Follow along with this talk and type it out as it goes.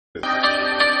Well.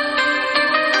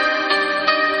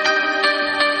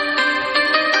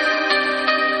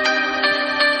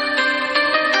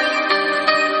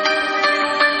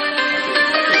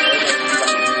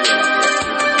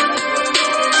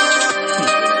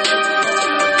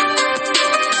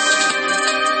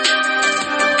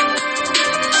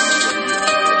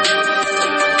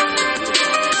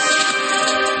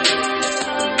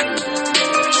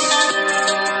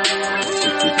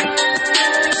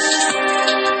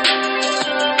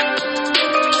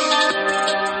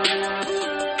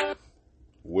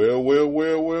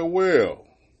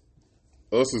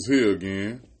 Us is here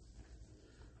again.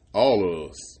 All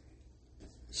of us.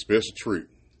 Special treat.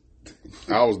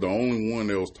 I was the only one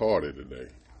that was tardy today.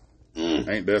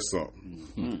 Ain't that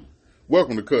something?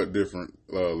 Welcome to Cut Different,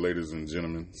 ladies and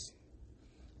gentlemen.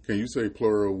 Can you say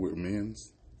plural with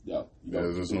men's? Yeah.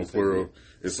 There's no plural.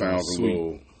 It sounds a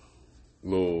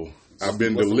little. I've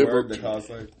been What's delivered. The word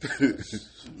that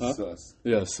huh? Sus.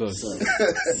 Yeah, sus.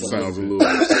 Sounds a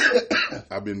little.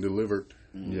 I've been delivered.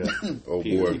 Yeah. Oh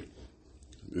boy,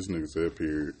 this nigga said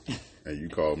period, and you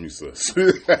called me sus.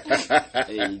 There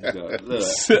you go. Look,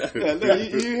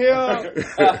 you hear?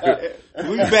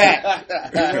 We back.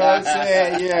 You know what I'm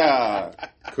saying? Yeah.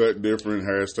 Cut Different,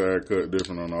 hashtag Cut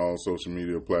Different on all social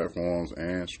media platforms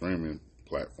and streaming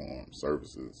platforms,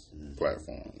 service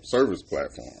platform.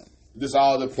 This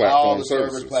all the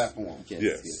service platforms.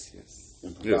 Yes,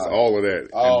 all of that,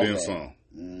 all and then that. some.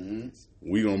 Mm-hmm.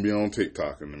 We gonna be on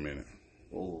TikTok in a minute.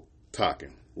 Whoa.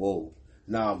 Talking. Whoa.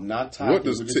 No, not talking. What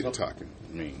does TikToking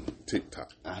mean?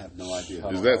 TikTok. I have no idea.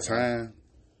 Is that time?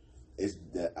 It's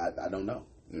I don't know.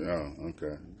 Yeah,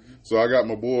 okay. So I got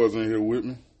my boys in here with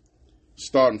me.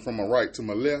 Starting from my right to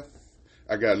my left,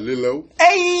 I got Lilo.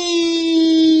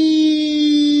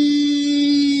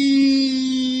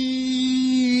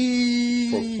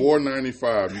 For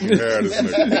 $4.95, you can have this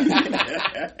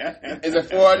nigga. Is it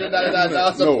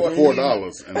 $4.99? No,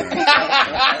 $4.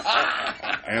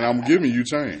 And I'm giving you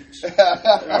change.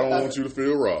 I don't want you to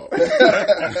feel robbed.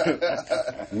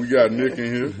 We got Nick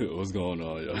in here. What's going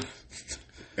on, y'all?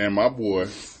 And my boy.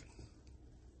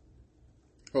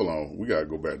 Hold on, we gotta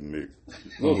go back to Nick.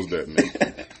 What was that, Nick?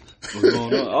 What's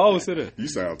going on? I always say that. You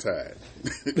sound tired.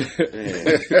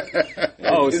 I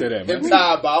always say that, man. I'm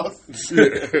tired, boss. He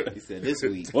said this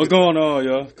week. What's going on,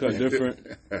 y'all? Cut Different.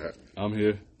 I'm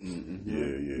here.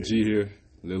 Yeah. G here.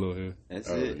 Lilo here. That's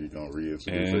Oh, it. you gonna reintroduce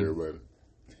And- everybody?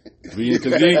 Because you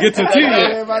didn't get to T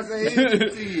yet. Everybody say he didn't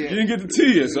get to You didn't get to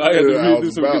T yet, so I had to I read was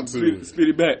this so we about can to. speed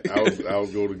it back. I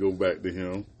was going to go back to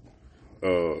him.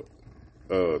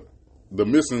 The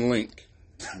missing link.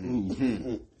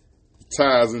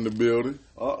 Ties in the building.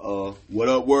 What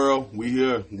up, world? We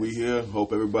here.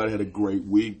 Hope everybody had a great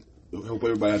week. Hope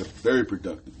everybody had a very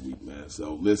productive week, man.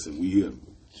 So listen, we here.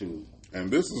 True. And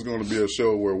this is going to be a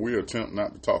show where we attempt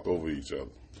not to talk over each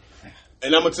other.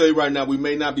 And I'm gonna tell you right now, we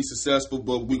may not be successful,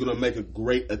 but we're gonna make a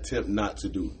great attempt not to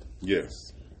do it.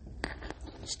 Yes.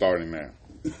 Starting now.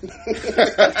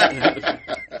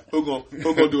 Who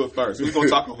gonna do it first? Who's gonna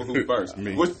talk over who first?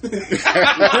 Me.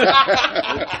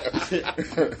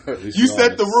 You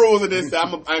set the rules and then say,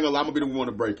 I'm gonna be the one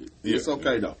to break it. Yeah, It's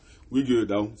okay though. We good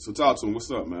though. So talk to him. What's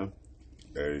up, man?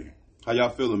 Hey. How y'all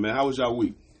feeling, man? How was y'all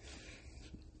week?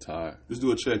 Tired. Let's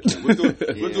do a check-in. Let's do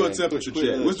a temperature quick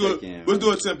check. little check-in, Let's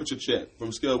do a temperature check from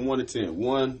a scale of 1 to 10.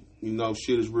 1,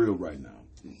 shit is real right now.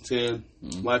 10,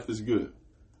 life is good.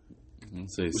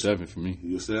 I'd say 7 for me.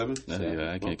 You a 7?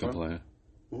 Yeah, I can't Okay. complain.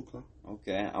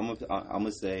 Okay. I'm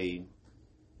gonna say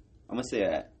an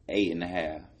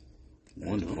 8.5.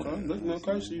 Wonderful.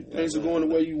 Okay. So things are going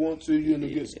the way you want to. You're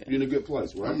in a good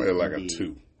place, right? I'm at like a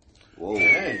 2. Whoa.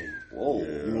 Dang. Whoa.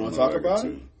 Yeah, You want I'm to talk at like about a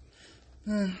it?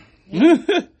 2.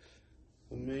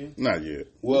 Man. Not yet.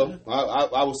 Well,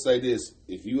 I would say this: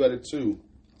 if you at a 2,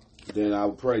 then I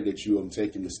would pray that you are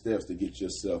taking the steps to get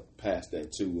yourself past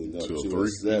that 2 and up To a to 3? a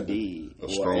 7. Indeed. A Or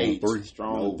strong 8. 3.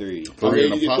 Strong 3. 3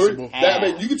 and a you get possible.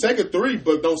 you can take a 3,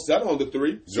 but don't settle on the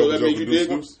 3. So Joker, that means you did.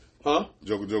 deuces. Huh?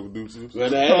 Joker, deuces. Well,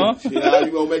 hey, you know how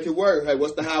you gonna make it work? Hey,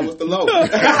 what's the high? What's the low?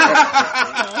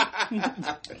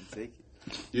 Take it.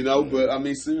 But I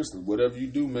mean, seriously, whatever you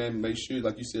do, man, make sure,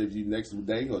 like you said, if you next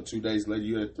day or 2 days later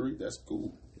you're at 3, that's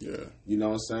cool. Yeah. You know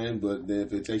what I'm saying? But then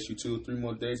if it takes you 2 or 3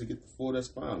 more days to get to 4, that's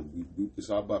fine. It's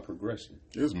all about progression.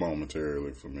 It's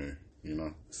momentarily for me,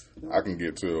 I can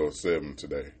get to a 7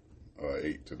 today,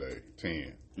 8 today,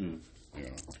 10.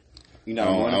 You're not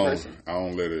a morning person? I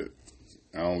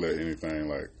don't let anything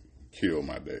like kill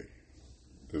my day,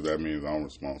 because that means I'm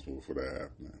responsible for that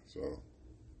happening. So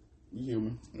You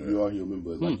human. Yeah. You are human,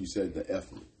 but like you said, the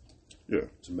effort yeah,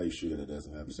 to make sure that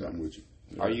doesn't happen. So I'm with you.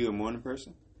 Are you a morning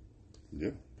person?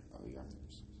 yeah. early.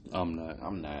 I'm not.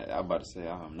 I'm not. I'm about to say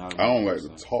I'm not. I don't like to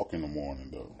talk in the morning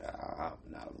though. I'm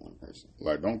not one person.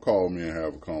 Like, don't call me and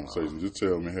have a conversation. Just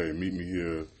tell me, hey, meet me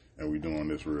here, and we doing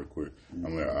this real quick.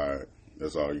 I'm like, all right,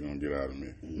 that's all you're gonna get out of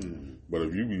me. But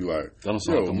if you be like, I don't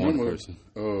sound like a morning person.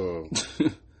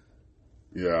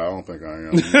 Yeah, I don't think I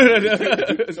am.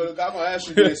 So I'm gonna ask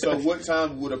you then. So, what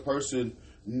time would a person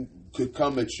could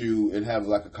come at you and have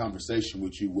like a conversation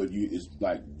with you? Where you is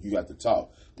like you got to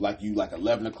talk, like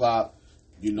 11 o'clock.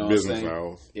 You know, Business what I'm saying?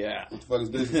 hours, Yeah. What the fuck is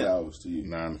business hours to you?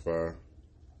 9 to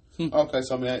 5. Okay,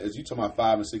 so I mean, as you talking about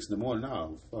 5 and 6 in the morning?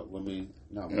 No, fuck. I mean,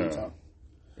 no, we ain't talking.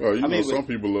 Well, you know, mean, some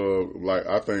people love, like,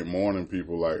 I think morning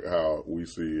people, like how we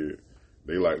see it,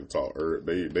 they like to talk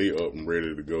early. They up and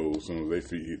ready to go as soon as their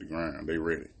feet hit the ground. They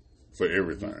ready for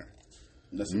everything.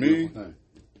 That's a Me? beautiful thing.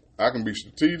 I can be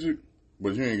strategic,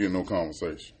 but you ain't getting no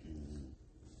conversation.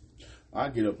 I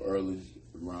get up early,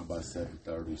 around by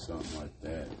 7:30, something like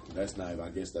that. That's not. I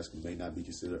guess that may not be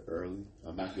considered early.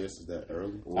 I guess is that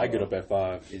early? I get up at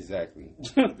 5. Exactly.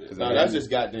 No, that's just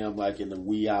goddamn like in the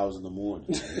wee hours in the morning.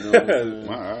 You know what I'm saying?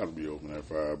 My eyes be open at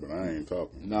 5, but I ain't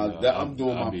talking. No, I'm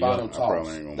doing I'll my be final up. I probably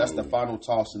toss. ain't gonna That's the move. final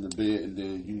toss in the bed, and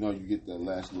then you know you get that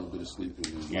last little bit of sleep, and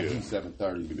then like Yeah.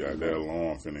 7:30. That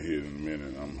alarm finna hit in a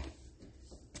minute. I'm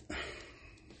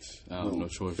I have no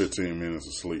choice. 15 minutes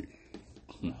of sleep.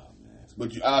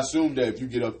 But I assume that if you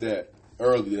get up that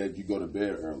early, that you go to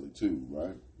bed early too,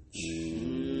 right?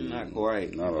 Not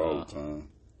quite. Not all the time.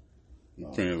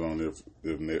 Depends on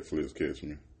if Netflix catch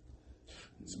me.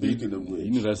 Speaking of which,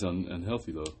 You know that's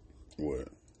unhealthy though. What?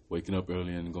 Waking up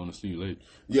early and going to sleep late.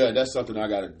 yeah, that's something I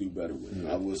got to do better with.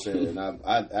 I will say, and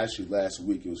I actually last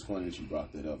week it was funny that you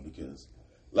brought that up because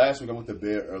last week I went to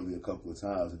bed early a couple of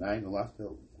times, and I ain't gonna lie, I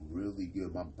felt really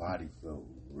good. My body felt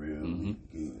really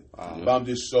good. But I'm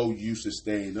just so used to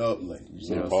staying up late.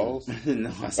 You know what I'm saying?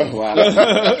 No, I said, wow. Like,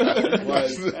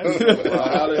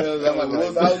 how the hell is that? I'm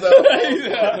like, how's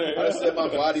that? I said my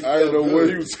body felt I didn't know good. what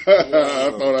he was talking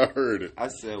I thought I heard it. I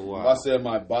said, I wow. said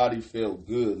my body felt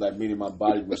good, like meaning my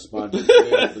body responded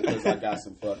well because I got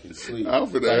some fucking sleep. I'm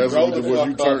finna Like, ask roll him the what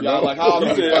you fuck up, turned y'all. on. Like, how am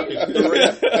I fucking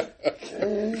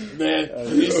Man,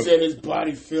 he said his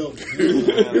body felt good.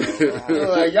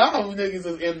 Like, y'all niggas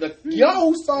is in the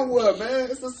somewhere, man.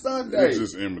 It's a Sunday. It's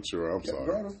just immature. I'm sorry.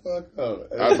 Grow the fuck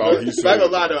up. I thought he said- Not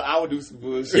gonna lie though, I would do some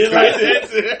bullshit like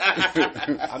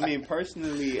that. I mean,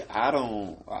 personally, I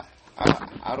don't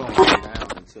lay down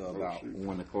until about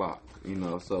 1 o'clock. You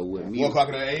know, so with me, 1 o'clock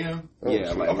in the a.m.?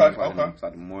 yeah, like Okay, 1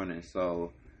 o'clock in the morning.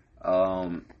 So, I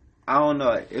don't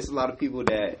know. It's a lot of people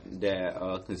that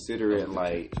consider it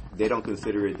like they don't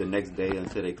consider it the next day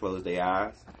until they close their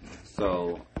eyes.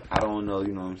 So I don't know.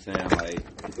 You know what I'm saying? Like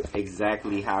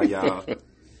exactly how y'all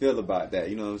feel about that.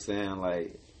 You know what I'm saying?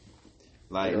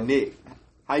 Like Nick,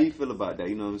 how you feel about that?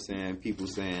 You know what I'm saying? People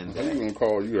saying How you that. gonna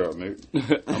call you out, Nick?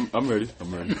 I'm ready.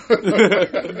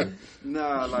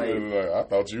 Nah, like. I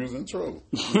thought you was in trouble.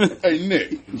 Hey,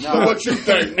 Nick. Nah. What you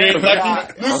think, Nick?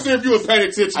 Let's see if you was paying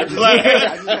attention.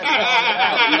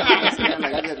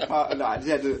 I just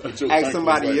had to ask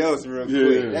somebody else real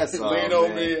quick. Yeah. That's all. Lean over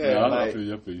Man. here. No, I Like, feel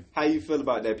you. I feel you. how you feel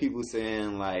about that? People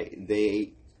saying like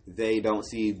they don't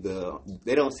see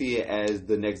it as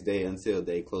the next day until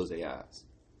they close their eyes.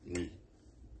 Me.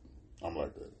 I'm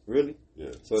like that. Really? Yeah.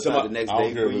 So it's So not the next I don't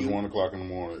day care for if it's you. 1 o'clock in the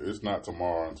morning. It's not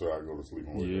tomorrow until I go to sleep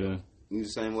and wake Yeah. up. You the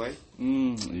same way?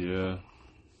 Yeah.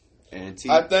 And T.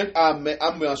 I think I'm be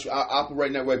honest, I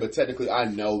operate that way, but technically I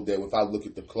know that if I look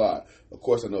at the clock, of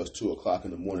course I know it's 2 o'clock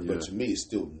in the morning, but Yeah. to me it's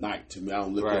still night. To me, I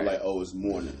don't look at Right. it like, oh, it's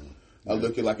morning. I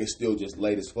look at it like it's still just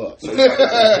late as fuck. So you're not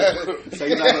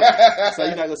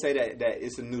gonna say that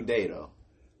it's a new day though.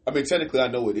 I mean, technically I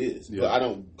know it is, Yeah. but I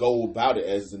don't go about it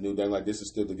as a new day. Like this is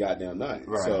still the goddamn night.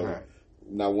 Right, So right.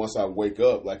 now once I wake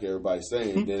up, like everybody's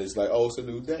saying, then it's like, oh, it's a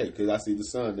new day because I see the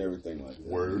sun and everything like that.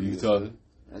 Word. You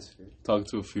That's fair. talking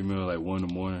to a female like 1 in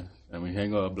the morning, and we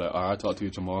hang up. Like, all right, I'll talk to you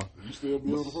tomorrow. You still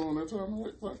be on the phone that time?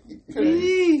 Like,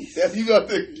 If you got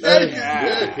the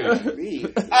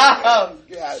oh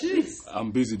god,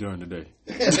 I'm busy during the day.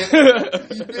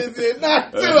 you busy at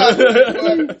night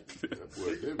too.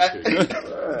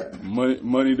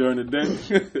 Money during the day.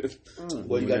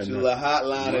 Boy, you got your little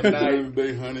hotline at night. Every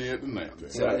day, honey, at the night.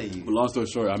 But long story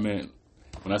short, I meant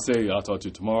when I say I'll talk to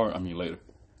you tomorrow, I mean later.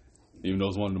 Even though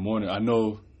it's 1 in the morning, I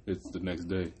know it's the next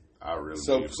day. I really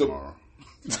So- need so- tomorrow.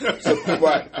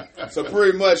 Right. So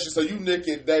pretty much, so you Nick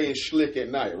at day and Schlick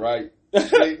at night, right?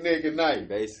 Schlick Nick at night.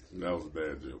 Basically. That was a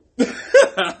bad joke.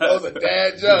 That was a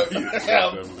dad joke.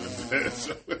 That was a bad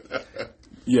joke.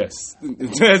 Yes.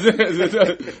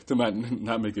 To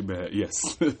not make it bad,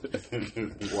 yes.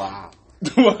 Wow.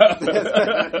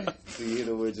 So you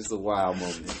know, it's just a wild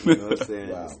moment. You know what I'm saying?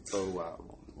 Wow. It's a total wild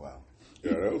moment. Wow.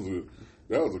 Yeah,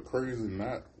 that was a crazy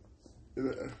night.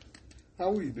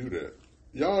 How would you do that?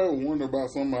 Y'all ever wonder about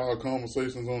some of our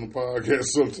conversations on the podcast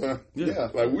sometimes? Yeah.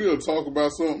 Like we'll talk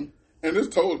about something, and I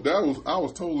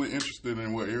was totally interested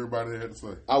in what everybody had to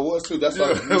say. I was too. That's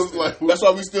Yeah, why. it was like- That's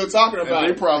why we still talking And about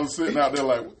they it. probably sitting out there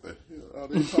like, what the hell? Are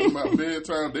they talking about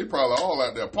bedtime? They probably all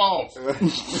out there. Pause.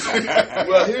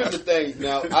 Well, here's the thing.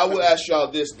 Now, I will ask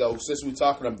y'all this though, since we're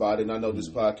talking about it, and I know this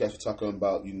podcast we're talking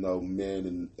about, men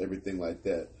and everything like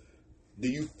that. Do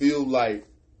you feel like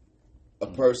a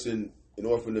person, in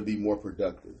order for them to be more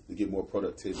productive, to get more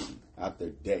productivity out their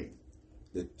day,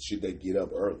 that should they get up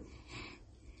early?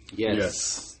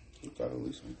 Yes. Okay, at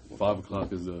least. 5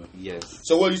 o'clock is Yes.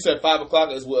 So, what you said, 5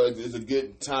 o'clock is a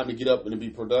good time to get up and to be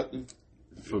productive.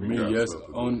 for We me. got Yes, stuff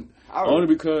to do. only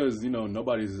because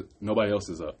nobody else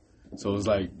is up. So it's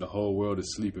like the whole world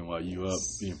is sleeping while you up,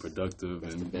 being productive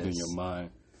and in your mind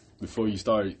before you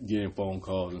start getting phone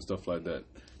calls and stuff like that.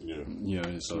 Yeah.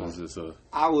 So it's just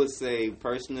I would say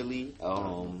personally,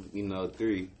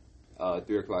 3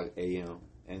 o'clock a.m.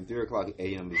 And 3 o'clock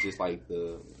a.m. is just like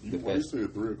the You best.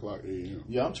 said 3 o'clock a.m.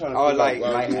 Yeah, I'm trying to. Oh, figure like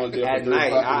out why you wanna get up at 3 night.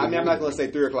 o'clock in I the mean, I'm not morning. gonna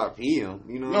say 3 o'clock p.m.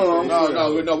 You know? What I'm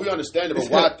saying? No. We understand it, but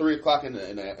why 3 o'clock in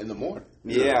the morning?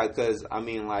 Yeah, because I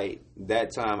mean, like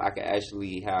that time I could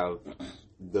actually have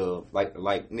the like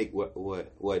Nick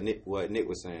what Nick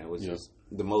was saying was just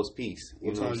the most peace. You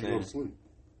What know time what you I'm go to saying? sleep?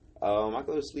 I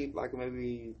go to sleep like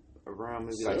maybe around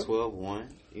like 12, 1.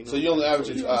 You know? So you only average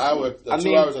an hour, 2 I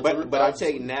mean, hours. but I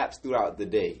take naps throughout the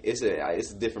day. It's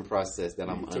a different process that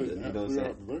I'm You under. take You naps know what I'm throughout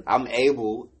saying? the day? I'm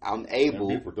able And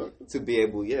be productive. to be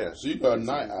able, yeah, So you got a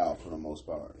night owl for the most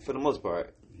part. for the most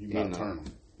part. You You know. nocturnal.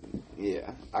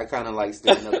 Yeah, I kind of like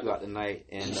staying up throughout the night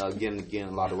and getting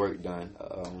a lot of work done.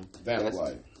 Vamp that's-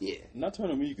 life. Yeah, not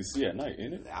turning me. You can see at night,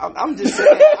 ain't it? I'm just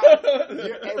saying,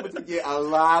 you're able to get a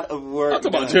lot of work. I'm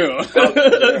talking about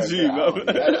done. Gerald. Gee,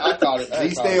 I call it. You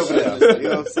stay over there. You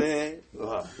know what I'm saying?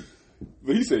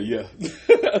 but he said, yeah.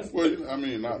 Well, I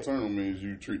mean, nocturnal means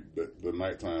you treat the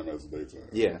nighttime as the daytime.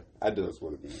 Yeah, I do. That's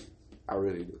what it means. I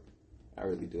really do. I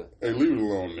really do. Hey, leave it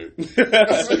alone, Nick.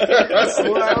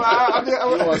 You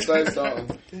want to say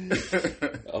something?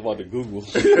 I'm about to Google.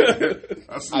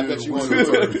 I bet you want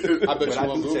to. I bet But you I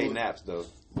want do to. take naps though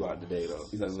throughout the day though.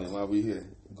 He said, "Why we here?"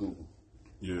 Google.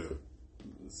 Yeah.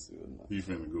 He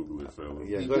finna Google it, fella.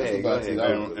 Yeah, go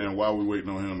ahead. And while we waiting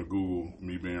on him to Google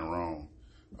me being wrong,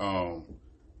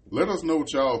 let us know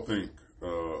what y'all think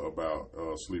about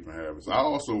sleeping habits. I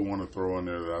also want to throw in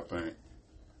there that I think,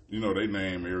 they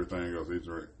name everything else. They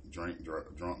drunk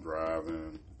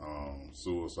driving,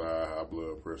 suicide, high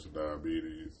blood pressure,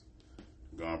 diabetes,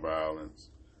 gun violence.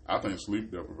 I think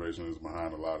sleep deprivation is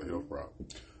behind a lot of health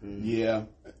problems. Yeah,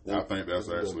 I think that's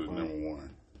actually number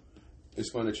one it's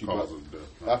funny that you. cause of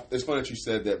death. It's funny that you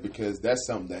said that because that's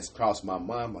something that's crossed my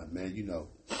mind. Like, man,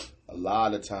 a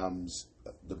lot of times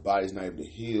the body's not able to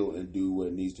heal and do what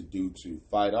it needs to do to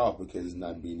fight off because it's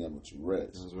not being able to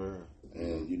rest. That's right.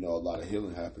 And a lot of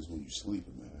healing happens when you're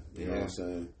sleeping, man. You know what I'm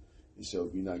saying? And so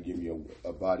if you're not giving your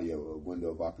a body a window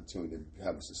of opportunity to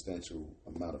have a substantial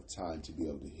amount of time to be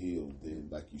able to heal, then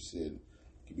like you said,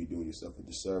 you could be doing yourself a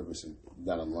disservice, and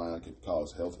down the line could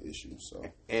cause health issues. So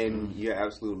And you're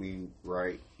absolutely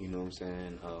right. You know what I'm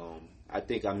saying? I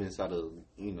think I'm inside of,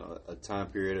 a time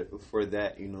period for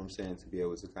that, you know what I'm saying, to be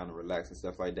able to kind of relax and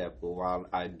stuff like that. But while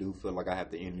I do feel like I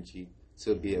have the energy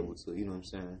to be able to, you know what I'm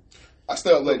saying? I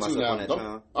stay up late Put too myself on now. that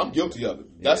time. I'm guilty of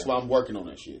it. That's why I'm working on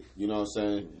that shit. You know what I'm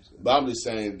saying? But I'm just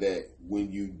saying that when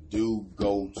you do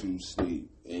go to sleep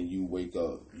and you wake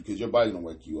up, because your body's gonna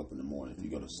wake you up in the morning if you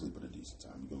go to sleep at a decent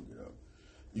time, you're gonna get up.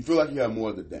 You feel like you have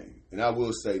more of the day. And I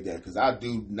will say that because I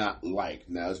do not like,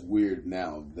 now it's weird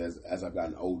now as I've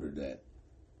gotten older that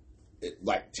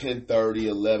like 10:30,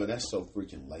 11, that's so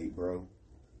freaking late, bro.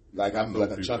 Like I feel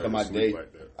like a chunk of my day.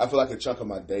 I feel like a chunk of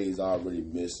my day is already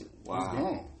missing. It's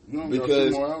gone. You only got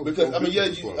Because 2 more hours because before I mean, yeah,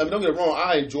 business closes. don't get me wrong.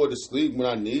 I enjoy the sleep when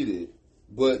I need it,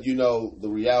 but the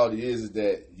reality is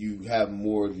that you have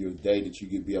more of your day that you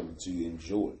can be able to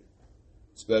enjoy,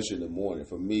 especially in the morning.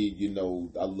 For me,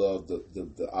 I love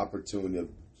the opportunity of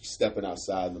stepping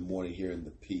outside in the morning, hearing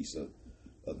the peace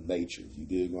of nature. You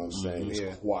dig what I'm saying? Yeah.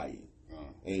 It's quiet,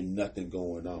 ain't nothing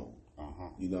going on.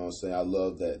 You know what I'm saying? I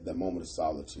love that moment of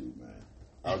solitude, man.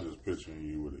 I was just picturing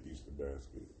you with an Easter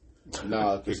basket.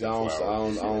 Nah, because Picking I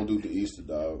flowers. don't do the Easter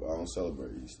dog. I don't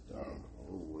celebrate Easter dog.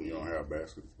 You don't have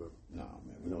baskets, though. Nah,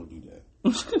 man, we don't do that.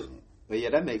 But yeah,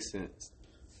 that makes sense.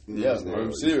 You know Yeah, what I'm saying?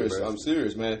 I'm serious. I'm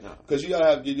serious, man. Because you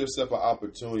gotta give yourself an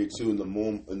opportunity to in the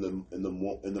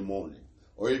morning,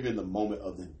 or even the moment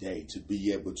of the day to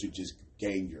be able to just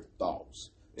gain your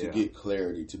thoughts, to get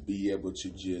clarity, to be able to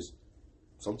just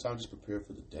sometimes just prepare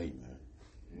for the day,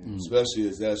 man. Especially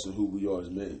as that's who we are as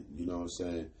men. You know what I'm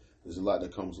saying? There's a lot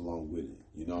that comes along with it.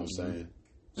 You know what I'm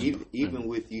saying? Even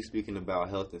with you speaking about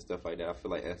health and stuff like that, I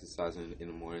feel like exercising in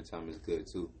the morning time is good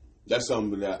too. That's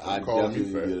something that I definitely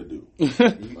get to do.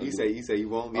 You say you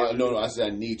won't be able to no, do? I said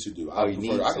I need to do. Oh, you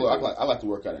need to. I like to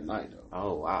work out at night, though.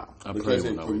 Oh, wow. Because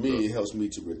for me, it helps me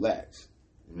to relax.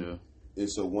 Yeah. And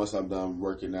so once I'm done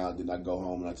working out, then I go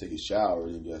home and I take a shower,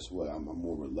 and guess what? I'm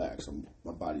more relaxed.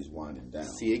 My body's winding down.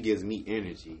 See, it gives me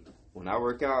energy. When I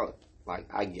work out, like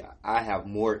I have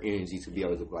more energy to be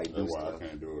able to like do That's why stuff. I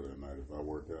can't do it at night if I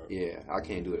work out. Yeah, I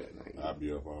can't do it at night. I'll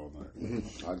be up all night.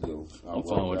 I do. I'm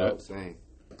fine with that. Same.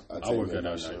 I work out at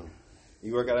night.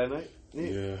 You work out at night?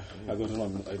 Yeah. I go to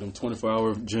like them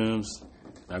 24-hour gyms.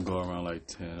 I go around like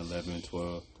 10, 11,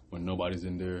 12 when nobody's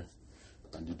in there.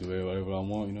 I just do whatever I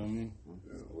want, you know what I mean?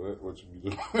 Yeah, what you be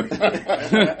doing?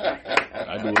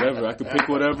 I do whatever. I can pick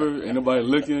whatever. Ain't nobody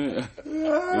looking. You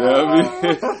know what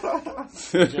I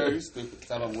mean? Jerry, you stupid.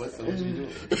 Tell them what you doing.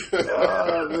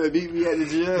 Man, beat me at the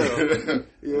gym.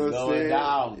 You know what I'm saying?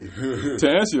 Down. To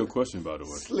answer your question, by the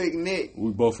way, Slick Nick.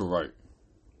 we both are right.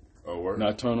 Oh, word?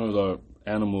 Nocturnals are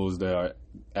animals that are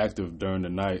active during the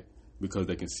night because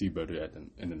they can see better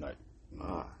in the night.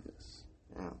 Yes.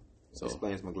 Yeah. So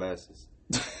Explains my glasses.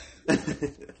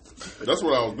 That's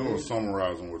what I was doing,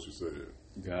 summarizing what you said.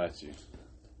 got you.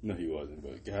 No, he wasn't,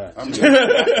 but got I you.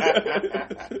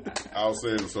 mean, I was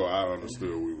saying it so I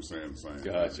understood we were saying the same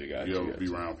thing. Gotcha. You ever be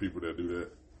around people that do that?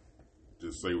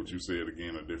 Just say what you said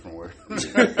again a different way.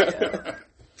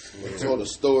 Told a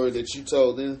story that you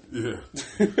told them. Yeah.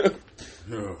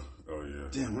 Yeah. Oh, yeah.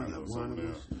 Damn, I got one of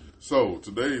those. So,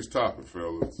 today's topic,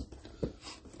 fellas.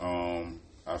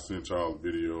 I sent y'all a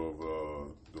video of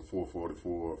the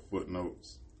 444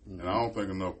 footnotes. And I don't think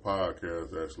enough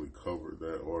podcasts actually covered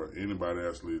that or anybody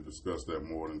actually discussed that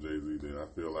more than Jay-Z did. I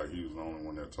feel like he was the only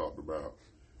one that talked about,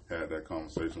 had that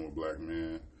conversation with black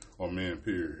men or men,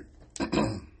 period.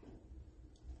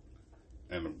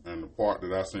 And the part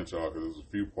that I sent y'all, because there's a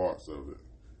few parts of it,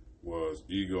 was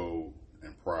ego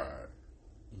and pride.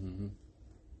 Mm-hmm.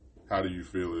 How do you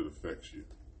feel it affects you?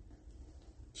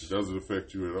 Does it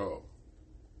affect you at all?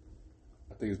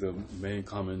 I think it's the main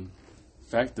common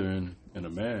factor in a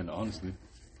man, honestly.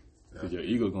 Because your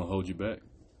ego gonna hold you back.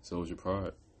 So is your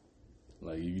pride.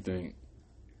 Like, you think,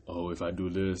 oh, if I do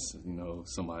this, you know,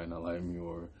 somebody not like me,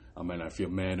 or I might not feel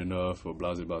man enough, or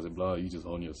blah, blah, blah, blah. You just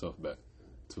holding yourself back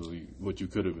to what you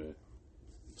could have been.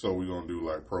 So we're going to do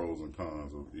like pros and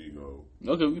cons of ego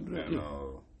Okay, we can do that. and Yeah.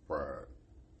 Pride.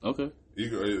 Okay.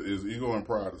 Is ego and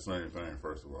pride the same thing,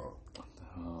 first of all?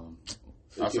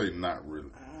 I say not really.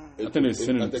 I think it's I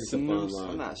think it's a fine synonyms. line.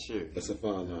 I'm not sure. It's a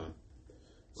fine line.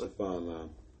 It's a fine line.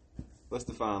 What's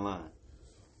the fine line?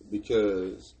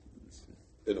 Because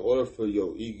in order for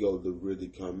your ego to really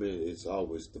come in, it's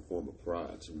always the form of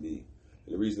pride to me.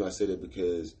 And the reason I say that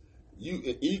because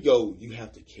ego, you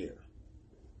have to care.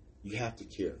 You have to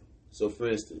care. So, for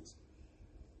instance,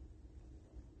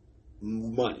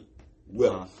 money,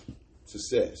 wealth,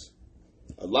 success.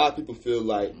 A lot of people feel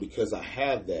like because I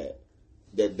have that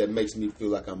makes me feel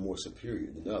like I'm more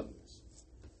superior than others.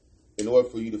 In order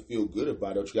for you to feel good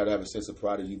about it, you got to have a sense of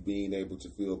pride of you being able to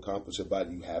feel accomplished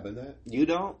about you having that. You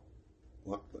don't?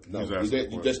 Well, no, He's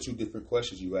asking a that's two different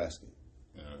questions you asking.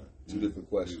 Yeah. Two different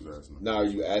questions. He's asking. Now, are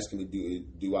you asking me,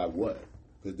 do I what?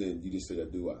 Because then you just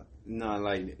said, do I? No,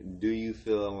 like, do you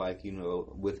feel like, you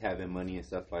know, with having money and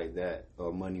stuff like that,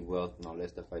 or money, wealth, and all that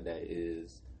stuff like that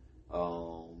is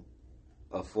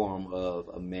a form of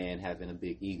a man having a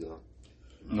big ego?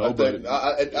 No, I but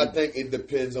think it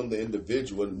depends on the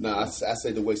individual. Now, I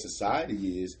say the way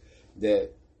society is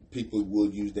that people will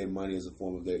use their money as a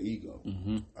form of their ego.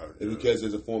 Mm-hmm. And because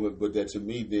there's a form of, but that to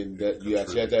me, then that you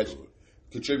actually have to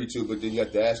contribute to it. But then you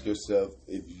have to ask yourself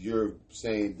if you're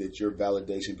saying that your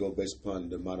validation goes based upon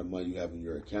the amount of money you have in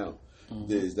your account,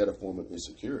 then is that a form of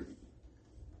insecurity?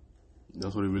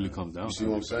 that's what it really comes down You see to.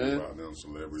 what I'm saying? About them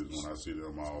celebrities, when I see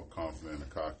them all confident and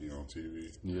cocky on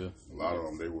TV, Yeah. a lot of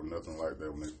them, they were nothing like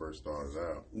that when they first started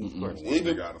out. Mm-hmm. Once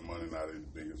they got the money, now they the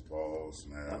biggest boss.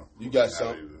 Now You got now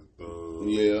some- they the thug.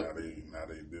 Yeah. Now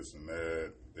they this and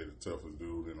that. They the toughest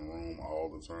dude in the room all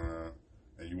the time.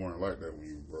 And you weren't like that when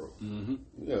you were broke. Mm-hmm.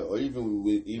 Yeah, or even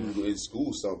in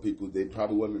school, some people, they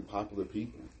probably weren't popular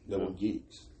people. They were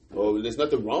geeks. Well, there's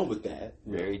nothing wrong with that.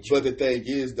 Very true. But the thing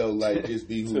is, though, like, just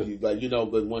be who you, like, you know,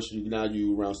 but once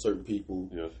you around certain people,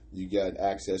 Yeah. you got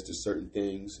access to certain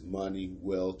things, money,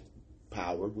 wealth,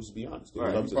 power, let's be honest.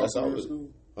 Right. That's all Popular in it is. school?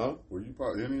 Huh? Were you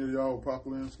any of y'all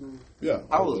popular in school? Yeah,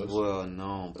 I was well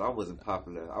known, but I wasn't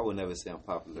popular. I would never say I'm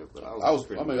popular, but I was.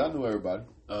 I knew everybody.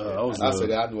 I said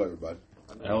that I knew everybody.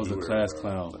 I was a class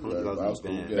clown. I was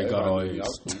cool. Yeah, They got all everybody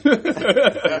A's.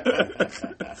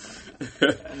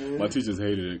 My teachers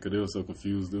hated it because they were so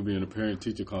confused. They'll be in a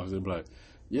parent-teacher conference. They'd be like,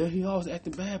 "Yeah, he always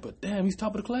acting bad, but damn, he's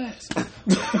top of the class."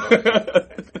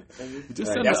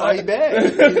 That's why he bad.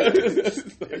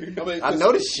 I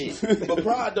know this shit. But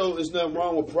pride, though, there's nothing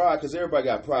wrong with pride because everybody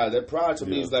got pride. That pride to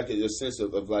me is like a sense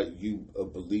of like you, a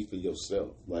belief in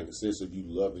yourself, like a sense of you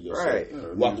loving yourself,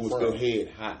 Right. walking with your head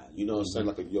high. You know what I'm saying?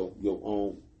 Like your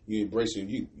own, you embracing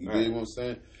you. You Right. get what I'm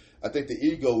saying? I think the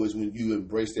ego is when you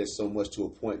embrace that so much to a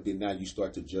point that now you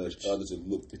start to judge others and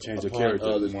look To change your upon character.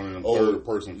 others. One of them Oh,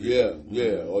 third-person views.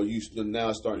 yeah. Or you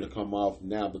now starting to come off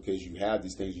now because you have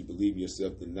these things, you believe in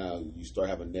yourself, then now you start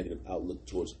having a negative outlook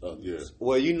towards others. Yeah.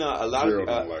 Well, you know, a lot Gerald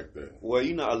of don't like that. well,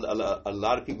 you know, a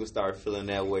lot of people start feeling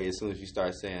that way as soon as you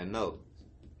start saying no.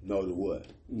 No to what?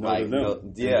 Like no, no,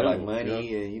 in yeah, like general,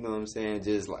 money yeah. and you know what I'm saying,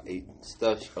 just like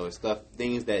stuff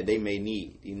things that they may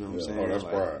need. You know what I'm saying? Oh, that's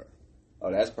Like- pride.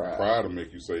 Oh, that's pride. Pride will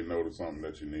make you say no to something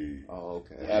that you need. Oh,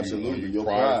 okay. Absolutely. You Your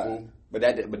prideful. pride.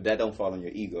 But that don't fall on your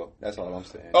ego. That's all I'm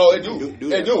saying. Oh, it do.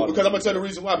 that It do. fall on Because I'm your going to tell you the ego.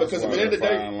 reason why. Because at That's the why end of the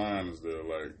that day, fine line is there.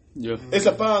 Like, Yeah. it's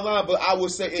a fine line, but I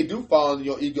would say it do fall on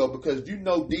your ego because you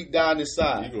know deep down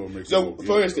inside. Ego makes So, you look for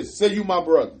guilty. instance, say you my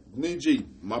brother, me and G,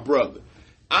 my brother.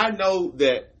 I know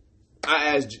that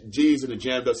I asked G's in a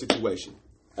jammed up situation.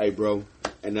 Hey, bro,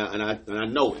 and I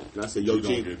know it. And I said, Yo, you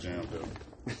don't G, get jammed up.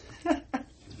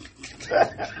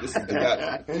 this is the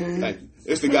guy. Thank you.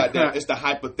 It's the goddamn. It's the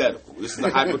hypothetical. This is the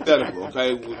hypothetical.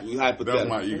 Okay, we hypothetical. That's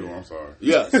my ego. I'm sorry.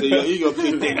 Yeah, so your ego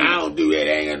kicked in. I don't do that.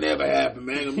 Ain't gonna never happen,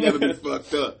 man. I'm never be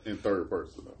fucked up. In third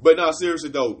person, though. But no, seriously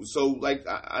though. So like,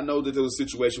 I know that there was a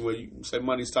situation where you say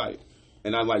money's tight,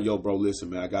 and I'm like, yo, bro, listen,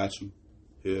 man, I got you.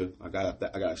 Here, I got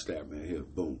a stab, man. Here,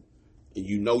 boom, and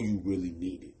you know you really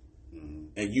need it,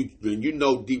 and you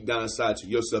know deep down inside to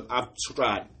yourself, I've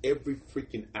tried every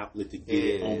freaking outlet to get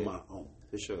it on my own.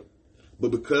 For sure. But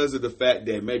because of the fact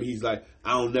that maybe he's like,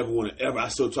 I don't never want to ever. I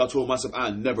told myself I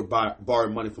never borrow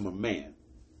money from a man,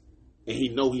 and he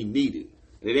know he need it.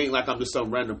 And it ain't like I'm just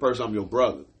some random person. I'm your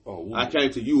brother. Oh, I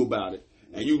came to you about it,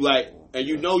 and you like, and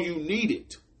you know you need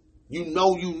it. You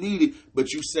know you need it,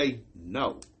 but you say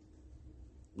no.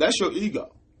 That's your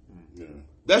ego. Yeah,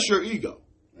 That's your ego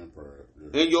and pride.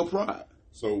 Yeah. and your pride.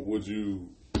 So would you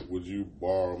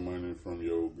borrow money from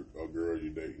a girl you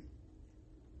dating?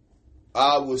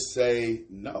 I would say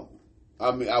no.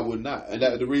 I mean, I would not, and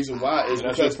the reason why is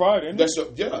That's because your pride, isn't it? that's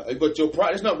but your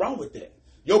pride. There's nothing wrong with that.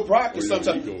 Your pride can Well, your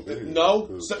sometimes ego, then.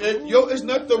 no. So it's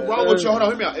nothing wrong with your. Hold on,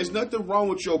 hear me out. It's nothing wrong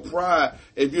with your pride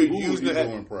if you're Google using it.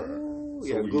 ego and pride.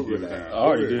 yeah, we can Google get it that. down. I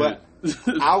already did. But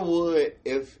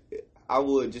I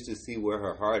would just to see where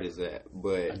her heart is at.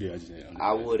 But I did. I just did.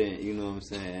 I wouldn't. You know what I'm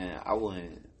saying? I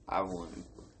wouldn't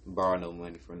borrow no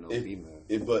money from no female.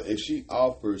 But if she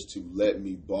offers to let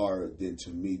me borrow, then to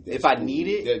me, that's If I cool. need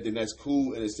it? then that's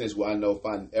cool in a sense where I know if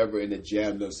I'm ever in a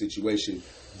jammed up situation,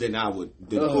 then I would.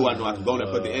 Then cool, I know I can go there.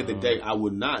 But at the end of the day, I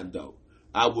would not though.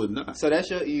 I would not. So that's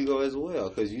your ego as well,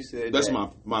 because you said That's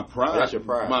that. my pride. That's your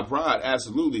pride. My pride,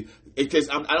 absolutely. Because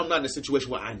I'm not in a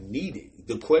situation where I need it.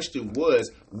 The question was,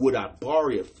 would I borrow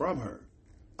it from her?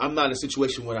 I'm not in a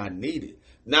situation where I need it.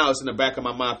 Now it's in the back of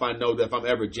my mind if I know that if I'm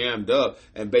ever jammed up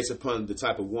and based upon the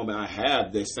type of woman I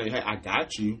have that's saying, hey, I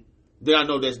got you, then I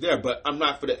know that's there. But I'm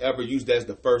not going to ever use that as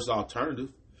the first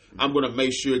alternative. I'm going to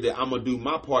make sure that I'm going to do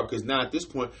my part because now at this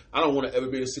point, I don't want to ever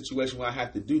be in a situation where I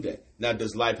have to do that. Now,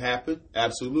 does life happen?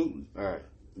 Absolutely. All right.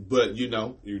 But, you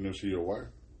know, Even if she your wife.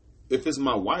 if it's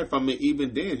my wife, I mean,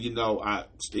 even then, you know,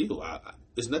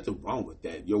 there's nothing wrong with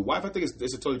that. Your wife, I think it's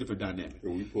a totally different dynamic.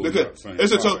 Yeah, we pull Because up same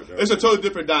it's a side, it's a totally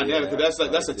different dynamic. Yeah, Because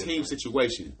that's a right, team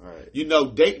situation. Right. You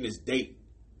know, dating is dating.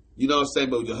 You know what I'm saying?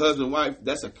 But with your husband and wife,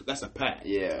 that's a pact.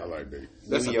 Yeah. I like that.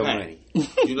 That's Give a me your pact. money.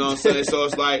 You know what I'm saying? So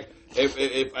it's like if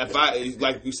I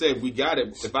like you said, we got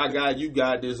it. If I got it, you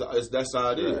got it. That's how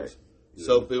it is. Right.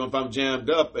 So if I'm jammed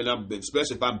up and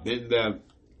especially if I've been there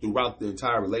throughout the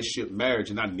entire relationship, marriage,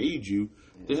 and I need you,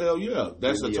 then hell yeah,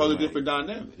 that's Give a me totally your money. different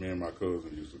dynamic. Me and my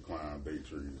cousin used to climb date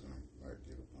trees and like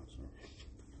get a bunch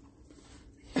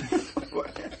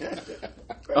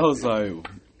of. I was like,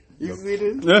 You see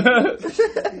this?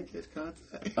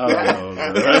 I don't know.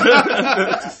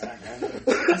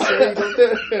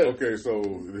 Okay, so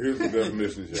here's the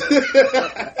definitions, y'all.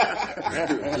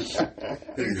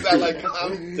 You sound like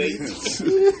I'm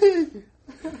dating.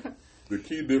 The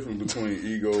key difference between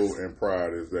ego and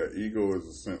pride is that ego is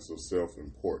a sense of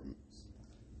self-importance.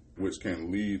 which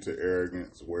can lead to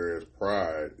arrogance, whereas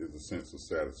pride is a sense of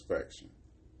satisfaction.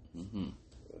 Mm-hmm.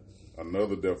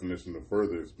 Another definition to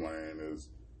further explain is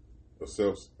a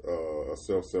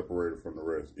self separated from the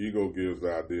rest. Ego gives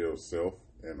the idea of self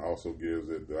and also gives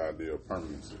it the idea of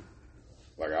permanency.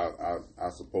 Like I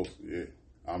supposed to, yeah,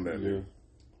 I'm that nigga.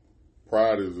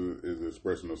 Pride is an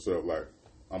expression of self. Like,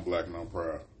 I'm black and I'm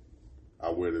proud. I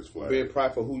wear this flag. Being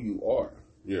proud for who you are.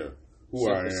 Yeah.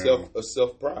 Who I am.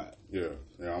 Self pride. Yeah.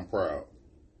 Yeah, I'm proud.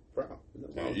 Proud.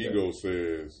 And ego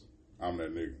says, I'm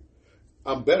that nigga.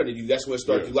 I'm better than you. That's when it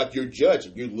starts. Yeah. Like you're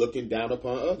judging. You're looking down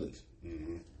upon others.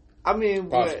 Mm-hmm. I mean,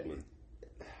 possibly.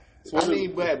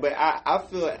 But I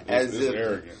feel as if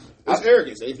arrogant. It's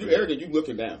arrogance. If you're arrogant, you're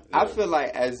looking down. I feel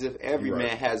like as if every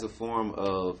man has a form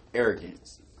of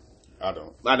arrogance. I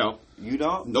don't. You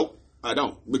don't? Nope. I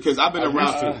don't. Because I've been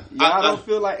around. I don't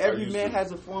feel like every man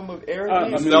has a form of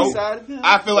arrogance inside of him.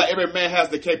 I feel like every man has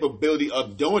the capability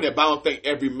of doing it, but I don't think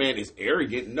every man is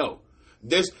arrogant. No.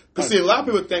 Because see, a lot of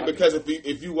people think because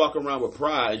if you walk around with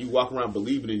pride, you walk around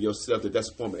believing in yourself that that's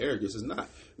a form of arrogance. It's not.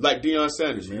 Like Deion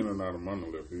Sanders. Men are not a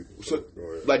monolith either. So,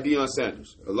 like Deion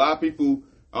Sanders. A lot of people,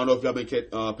 I don't know if y'all been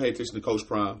paying attention to Coach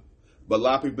Prime, but a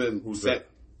lot of people been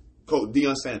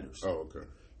Deion Sanders. Oh, okay.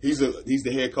 He's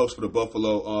the head coach for the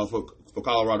Buffalo for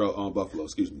Colorado Buffalo.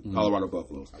 Excuse me, Colorado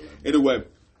Buffaloes. Anyway,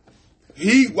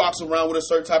 he walks around with a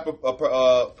certain type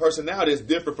of personality that's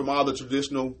different from all the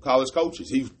traditional college coaches.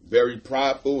 He's very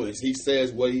prideful, and he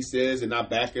says what he says, and I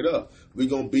back it up. We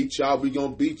gonna beat y'all. We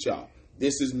gonna beat y'all.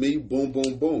 This is me. Boom,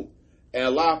 boom, boom. And a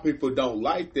lot of people don't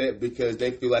like that because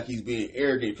they feel like he's being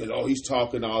arrogant because, he's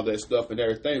talking all that stuff and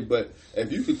everything. But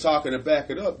if you can talk and back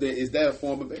it up, then is that a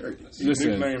form of arrogance? He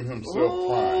nicknamed himself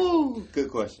Prime.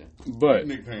 Good question. But he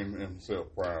nicknamed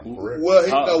himself Prime, correct? Well,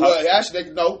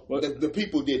 the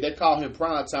people did. They called him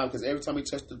Prime Time because every time he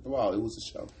touched the ball, it was a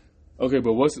show. Okay,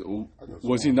 but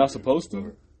was he not supposed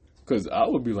to? Because I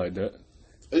would be like that.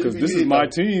 Because this is my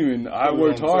team, and I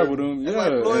worked hard with them. Yeah,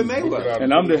 like Floyd Mayweather.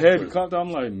 And I'm the head coach. I'm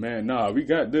like, man, nah, we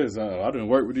got this. I didn't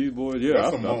work with these boys. Yeah,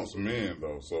 that's amongst men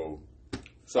though. So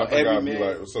I think I'd be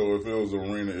like, so if it was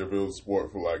if it was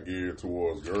sport for like geared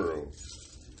towards girls,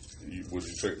 would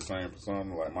you take the same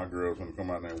persona? Like my girl's gonna come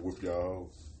out there and whoop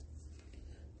y'all?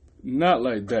 Not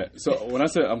like that. So when I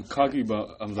said I'm cocky,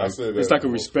 but I'm like, it's like a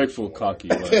respectful cocky.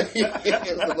 Like,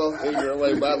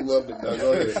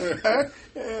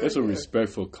 it's a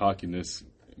respectful cockiness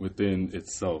within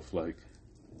itself. Like,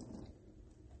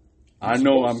 I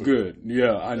know I'm good.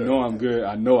 Yeah, I know I'm good.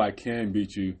 I know I can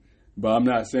beat you, but I'm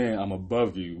not saying I'm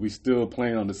above you. We still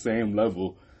playing on the same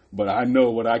level, but I know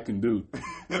what I can do.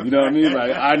 You know what I mean?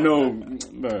 Like, I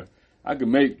know. I could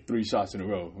make 3 shots in a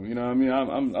row. You know what I mean?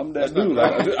 I'm that dude.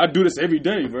 Like, I do this every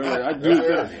day, bro. Like, I do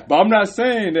this. But I'm not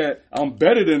saying that I'm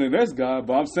better than the next guy,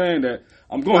 but I'm saying that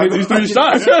I'm going to hit these 3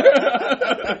 shots. You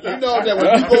know that when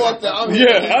you go up there, I'm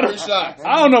hitting 3 shots.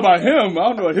 I don't know about him. I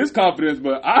don't know his confidence,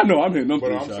 but I know I'm hitting them 3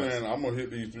 shots. But I'm saying I'm going to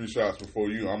hit these 3 shots before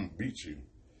you. I'm going to beat you.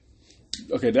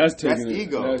 Okay, that's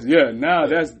ego. Now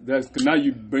that's now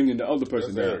you bringing the other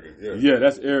person down. Yeah,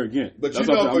 that's arrogant. But you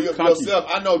know for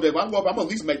yourself, I know that I'm going to at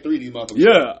least make 3 of these motherfuckers.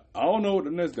 Yeah, I don't know what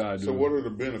the next guy do. So what are the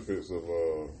benefits of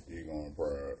ego and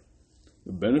pride?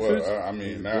 The benefits? Well, I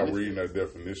mean, now reading that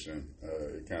definition,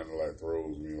 it kind of like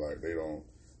throws me like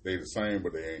they the same,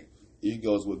 but they ain't.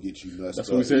 Egos will get you messed That's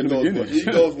up. what we said in the beginning.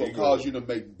 Egos will cause you to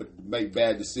make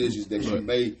bad decisions that you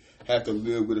may have to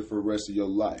live with it for the rest of your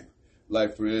life.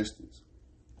 Like, for instance,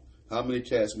 how many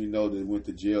cats we know that went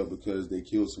to jail because they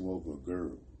killed someone over a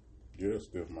girl? Yeah,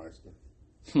 Steph Meister.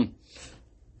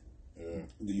 Yeah.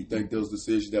 Do you think those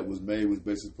decisions that was made was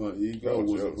based upon ego or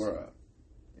was it pride?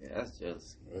 Yeah, that's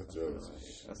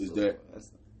jealousy. Is that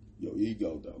your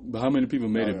ego, though? But how many people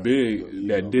made it big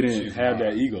that didn't have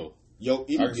that ego? Your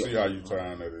ego. I can see how you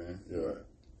tying that in.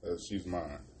 Yeah, she's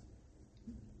mine.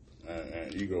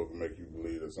 And ego can make you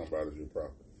believe that somebody's your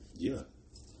property. Yeah.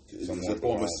 It's a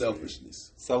form of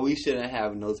selfishness. So we shouldn't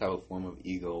have no type of form of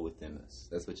ego within us.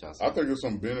 That's what y'all saying. I think there's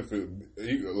some benefit.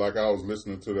 Like I was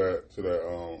listening to that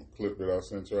clip that I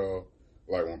sent y'all.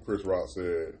 Like when Chris Rock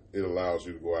said, it allows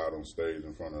you to go out on stage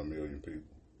in front of 1 million people.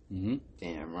 Mm-hmm.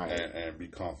 Damn right. And be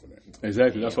confident.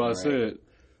 Exactly. That's why I said,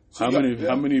 how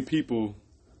many people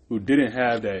who didn't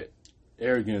have that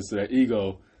arrogance, that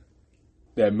ego,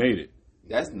 that made it?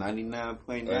 That's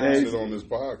 99.9. And sit on this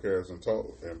podcast and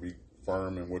talk and be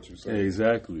firm in what you say.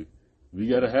 Exactly. We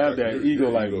got to have that ego,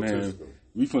 like, man,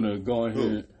 we finna go in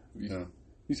here. Yeah.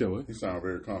 You said what? You sound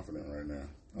very confident right now.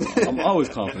 I'm always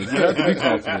confident. You have to be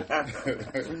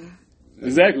confident.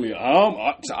 Exactly.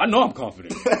 I know I'm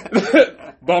confident.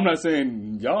 But I'm not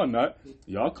saying y'all not.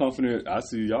 Y'all confident. I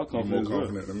see y'all confident. You're more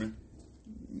confident than me?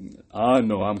 I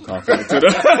know I'm confident to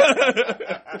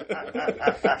that.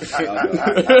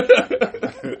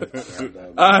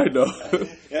 I know.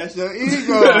 That's your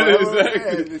ego.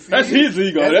 Exactly. That's his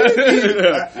ego.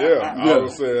 I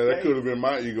was saying that could have been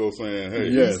my ego saying, "Hey,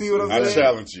 Yes. You see what I'm I saying?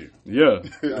 challenge you." Yeah.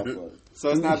 So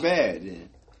it's not bad then.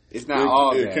 It's not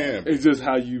all It bad. can be. It's just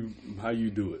how you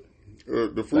do it.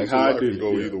 The fruit Like how I of life did can it,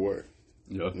 go yeah. either way.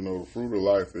 Yeah. You know, the fruit of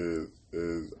life is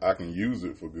I can use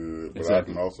it for good, but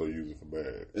Exactly. I can also use it for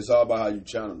bad. It's all about how you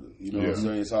channel it. You know what I'm Yeah.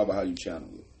 saying? It's all about how you channel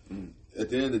it. At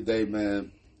the end of the day,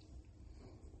 man.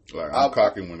 Like I'm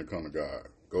cocky when it comes to God.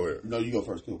 Go ahead. No, you go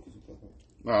first. Go.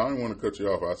 No, I didn't want to cut you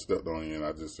off. I stepped on you and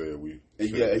I just said we. And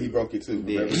yeah, he broke it too.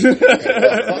 Yeah. Remember? You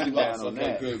Down lost. on Okay,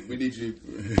 that. good. We need you.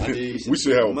 I need We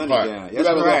should have a Money pot. down. We That's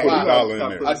gotta right. put a You dollar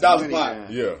gotta in put there. A dollar money pot. down.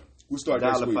 Yeah, We start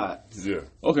next Dollar week. pot. yeah.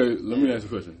 Okay, let me ask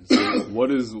you a question. So,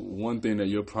 what is one thing that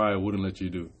your pride wouldn't let you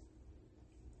do?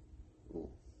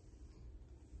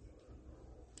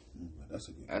 That's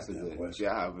a good question.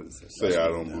 job. Say I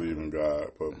don't believe in God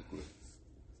publicly.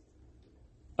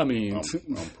 I mean, I'm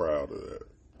proud of that.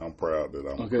 I'm proud that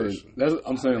I'm a okay, Christian. that's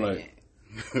I'm saying like,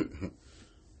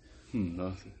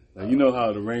 no, like you know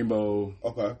how the rainbow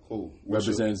Okay, cool.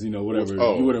 represents, you know, whatever.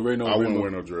 Oh, You wouldn't wear no I wouldn't rainbow.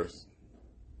 wear no dress.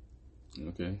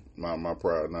 Okay. My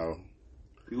pride, no.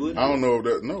 You wouldn't? I don't know if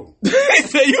that, no.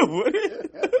 Say you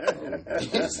wouldn't.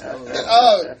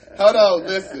 Oh, hold on,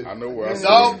 listen. I know where I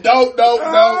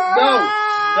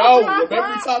No.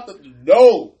 Remember we talked.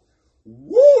 No.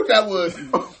 Woo, that was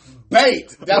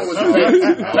bait. That was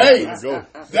bait. Go.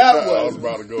 That I was was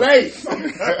about to go. bait.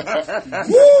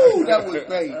 Woo, that was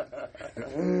bait.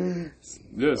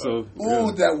 Yeah. So.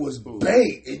 Ooh, that was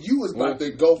bait. And you was about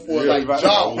to go for Yeah, like right.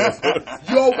 Jaws.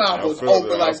 Your mouth I was felt open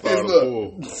that. I like this. started Look.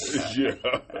 full. Yeah.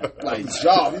 Like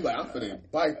Jaws. He's like, I'm finna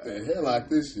bite the hell out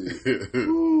this shit.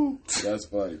 That's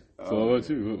funny. So what about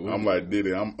you? What- I'm like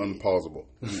Diddy. I'm unpausable.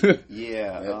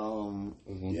 Yeah. one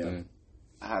Yeah. thing.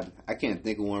 I can't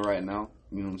think of one right now.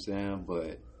 You know what I'm saying?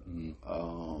 But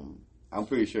I'm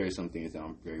pretty sure there's some things that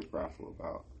I'm very prideful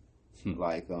about,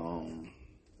 like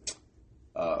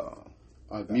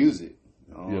music.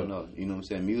 I don't Yeah. know. You know what I'm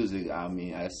saying? Music. I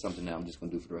mean, that's something that I'm just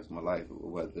gonna do for the rest of my life.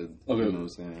 Whether you know what I'm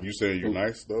saying? You saying you're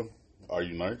nice though? Are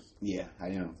you nice? Yeah, I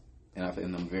am, and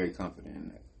I'm very confident in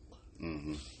that.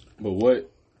 But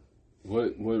what?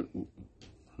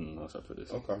 I'll stop for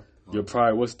this. Okay. Your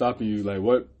pride. What's stopping you? Like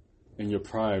what? In your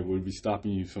pride would be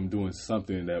stopping you from doing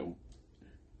something that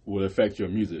would affect your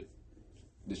music.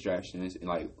 Distractions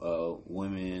like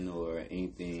women or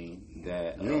anything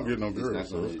that You don't get no is girls, not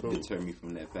so going it's to cool. deter me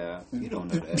from that path. You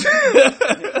don't know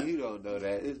that. You don't know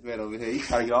that. It's bad over here. You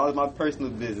try to get all of my personal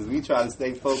business. We try to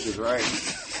stay focused, right?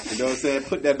 You know what I'm saying?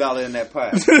 Put that dollar in that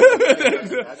pot.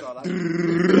 That's all I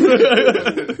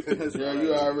do. Girl,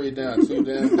 you already down too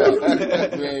damn low.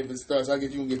 We ain't even start, so I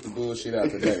guess you can get the bullshit out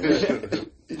today, right?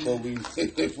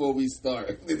 Before we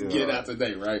start. Let's get it out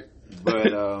today, right?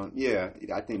 But yeah,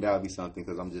 I think that would be something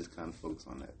because I'm just kind of focused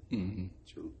on that. Mm-hmm.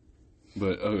 True.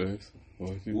 But okay.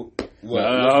 What if you? What?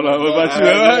 I don't know. What about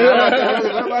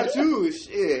you? What about you?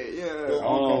 Shit, yeah.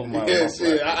 Yeah,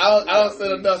 shit. I don't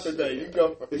say enough today. You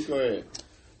go ahead.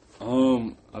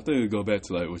 I think it go back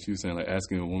to like what you were saying, like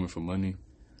asking a woman for money.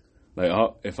 Like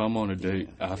if I'm on a date,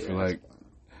 I feel like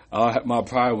my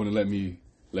pride wouldn't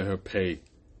let her pay.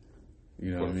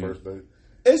 You know For what I the mean? first date,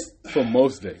 It's For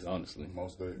most days, honestly.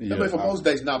 most days. Yeah. I mean, for most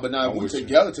days, not. But now if we with you.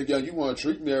 together, you want to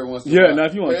treat me every once in a Yeah, while. now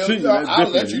if you want to Hell treat me, yeah, that's I'll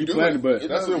different. let you You do plan it. it, but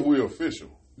That's if we're official.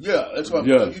 Yeah, that's what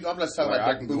Yeah. I'm not talking Like, I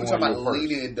like can that. We're go talking on about your purse.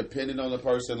 leaning and depending on the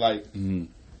person. Like,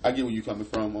 I get where you're coming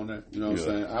from on that. You know what I'm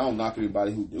saying? I don't knock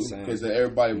anybody who do Same. because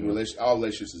everybody all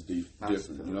relationships is different. That's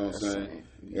You know what I'm the saying?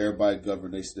 same. Everybody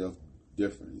govern their stuff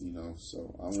different. You know,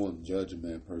 so I won't judge a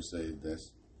man per se. If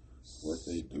that's what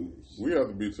they do. We have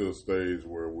to be to a stage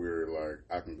where we're like,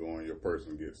 I can go in your purse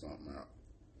and get something out.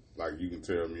 Like you can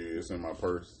tell me it's in my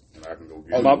purse and I can go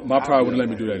get it. my pride wouldn't let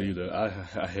me do that either.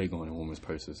 I hate going in women's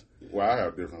purses. Well, I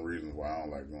have different reasons why I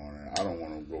don't like going in. I don't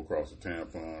want to go across a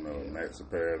tampon or a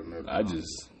Maxipad or nothing. I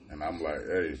just And I'm like,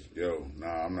 hey, yo,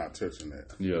 nah, I'm not touching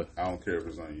that. yeah. I don't care if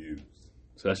it's unused.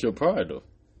 So that's your pride though.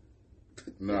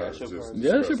 No, that's it's your just pride.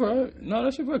 Yeah, that's your pride. No,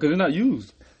 that's your pride because it's not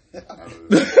used. I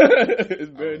It's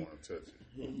don't very. want to touch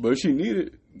it. But if she need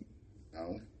it, I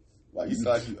don't. Like you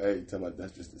thought you, hey, tell me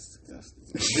that's just disgusting.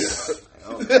 I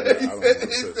don't want to touch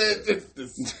It's it.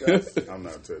 disgusting. I'm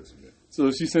not touching it. so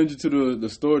if she sends you to the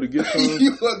store to get some.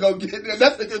 You gonna go get it?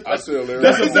 That's the good I question. tell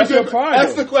every, That's your pride.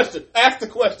 Ask the question. Ask the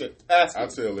question. Ask I it.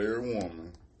 tell every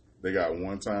woman, they got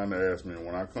one time to ask me, and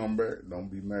when I come back,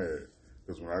 don't be mad.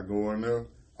 Because when I go in there,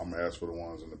 I'm going to ask for the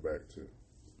ones in the back, too.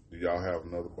 Do y'all have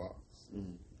another box?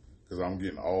 Because I'm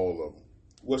getting all of them.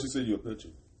 What she send you a picture?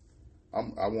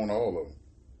 I want all of them.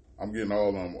 I'm getting all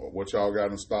of them. What y'all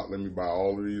got in stock? Let me buy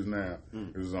all of these now.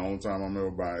 This is the only time I'm ever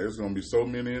buying. There's gonna be so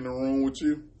many in the room with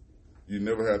you. You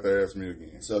never have to ask me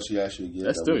again. So she asked you again.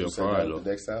 That's still your pride, though. The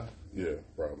next time. Yeah,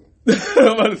 probably. I'm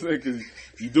about to say, because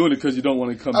you're doing it because you don't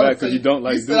want to come back because you don't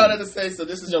like doing it. You still had to say, so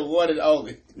this is your one and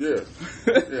only. Yeah,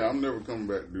 yeah. I'm never coming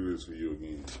back to do this for you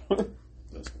again.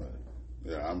 That's funny.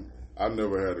 Yeah, I've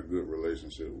never had a good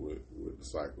relationship with the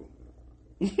cycle.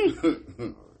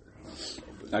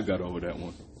 I got over that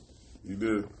one. You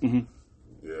did? Mm-hmm.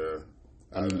 Yeah.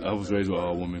 I was raised with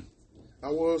all women. I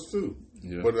was too.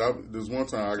 Yeah. But there's one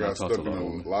time I got talked stuck to in a lot of a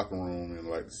women. locker room in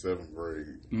like the 7th grade.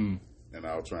 Mm. And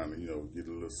I was trying to, get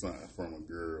a little something from a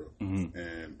girl. Mm-hmm.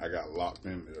 And I got locked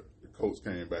in there. The coach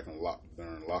came back and locked the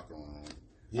darn locker room.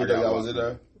 You know y'all was in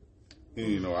there? He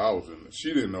didn't know I was in there.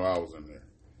 She didn't know I was in there.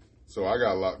 So I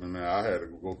got locked in there. I had to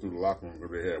go through the locker room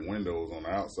because they had windows on the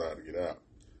outside to get out.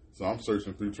 So I'm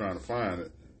searching through trying to find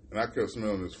it. And I kept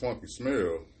smelling this funky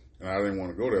smell. And I didn't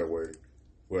want to go that way.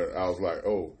 But I was like,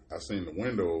 oh, I seen the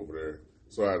window over there.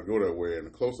 So I had to go that way. And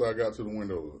the closer I got to the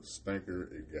window, the stinker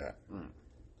it got.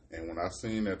 And when I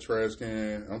seen that trash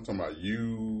can, I'm talking about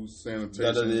used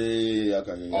sanitation.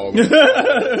 Okay, all over.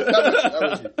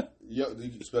 You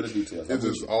can spell the details. It's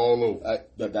just all over.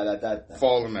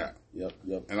 Falling out. Yep.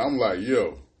 And I'm like,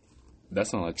 yo. That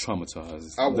sounds like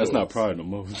traumatized. I That's was. not pride no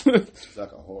more. It's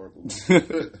like a horrible.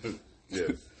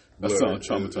 Yes. That sounds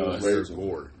traumatized. It was very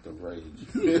gory. The rage.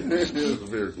 It was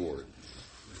very gory.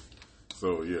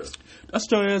 So, yeah.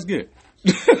 That's your ass get. I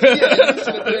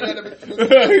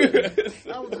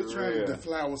was just trying to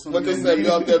deflower some What they young say, maiden.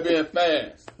 you out there being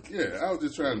fast. Yeah, I was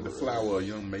just trying to deflower a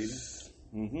young maiden.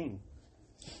 Mm-hmm.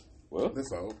 Well,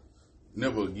 That's all.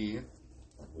 Never again.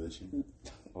 I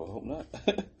hope not.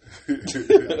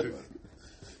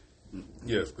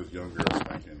 Yes, because young girls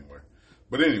think anyway.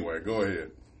 But anyway, go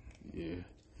ahead. Yeah.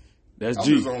 That's I'm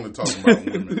G. just only talking about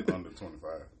women under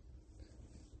 25.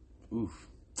 Oof.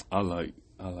 I like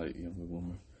younger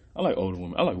women. I like older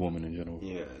women. I like women in general.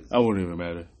 Yeah. I wouldn't even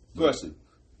matter. Question.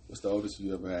 What's the oldest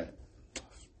you ever had?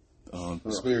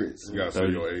 Experience. You got to say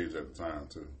 30. your age at the time,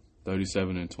 too.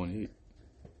 37 and 28.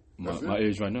 My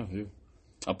age right now, yeah.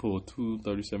 I pulled 2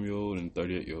 37-year-old and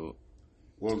 38-year-old.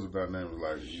 What was the dynamic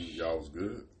like? Y'all was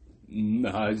good?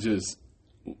 Nah, I just,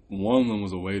 one of them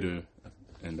was a waiter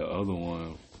and the other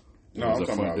one No, was I'm a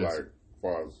talking front about desk. like, as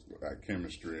far as like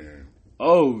chemistry and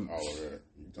Oh, all of that.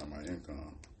 You talking about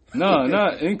income? nah,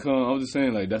 not income. I was just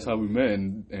saying, like, that's how we met,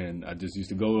 and I just used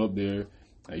to go up there.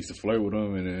 I used to flirt with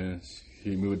them, and then she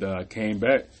hit me with that. I came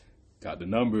back, got the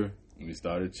number, and we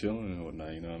started chilling and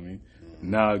whatnot, you know what I mean?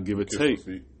 Now, give or Kiss take, her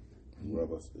feet. Rub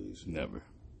her face. never.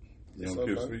 You don't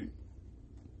okay. kiss feet?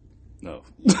 No.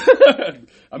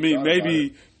 I mean,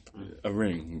 maybe a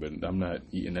ring, but I'm not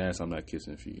eating ass, I'm not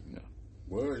kissing feet, no.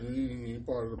 Well, you ain't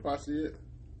part of the posse yet?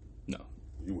 No.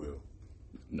 You will.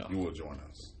 No. You will join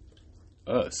us.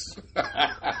 Us.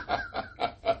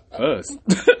 Us.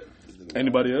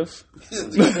 Anybody else?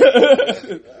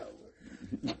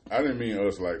 I didn't mean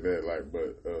us like that, like,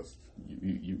 but us.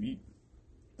 You eat.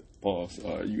 Pause.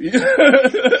 You eat.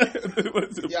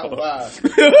 What's it Y'all pause?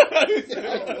 wild. I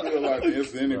don't feel like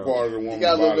it's any part of the woman's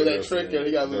got a little body bit of that that's- trick in it.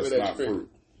 He got a little that's bit of that not trick. fruit.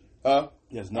 Huh?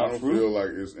 Yes, I not don't fruit. feel like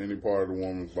it's any part of the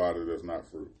woman's body that's not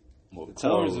fruit. Well,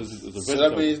 corn is a So that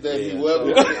vegetable. means that he Yeah. well.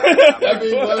 Yeah. That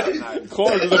means well.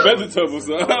 Corn is a vegetable,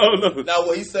 so I don't know. Now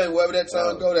what he said, wherever that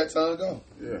tongue go, that tongue go.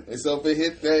 Yeah. And so if it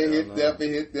hit there, hit there, if it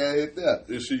hit there, hit there.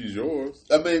 If she's yours,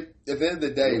 I mean, at the end of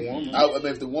the day, The woman. I mean,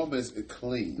 if the woman is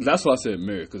clean. That's why I said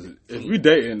married, because if we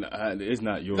dating, it's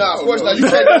not yours. No, of course not. You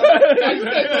can't go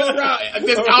around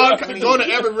just all going to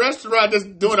every restaurant,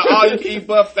 just doing an all-you-can-eat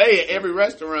buffet at every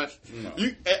restaurant. No.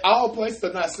 You, all places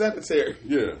are not cemetery.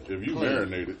 yeah. If you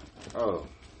marinated, Oh.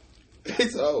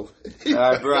 It's over.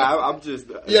 Bro, I'm just.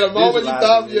 Yeah, the moment you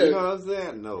thought, visualizing it, yeah. You know what I'm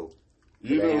saying? No.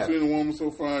 you They never have- seen a woman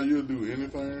so fine you'll do anything.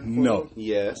 for No. her?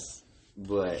 Yes,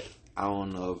 but I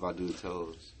don't know if I do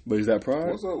toes. But is that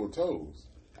pride? What's up with toes?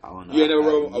 I don't know. You ain't never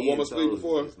rubbed a Me and woman's feet toes,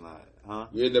 before? It's not. Huh?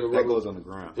 You ain't never That rub goes on the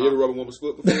ground. You ever rub a woman's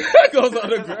foot before? That goes on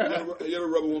the ground. You ever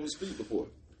rub a woman's feet before?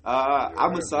 I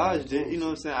massaged it. You know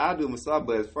what I'm saying? I do massage,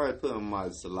 but as far as putting my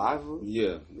saliva,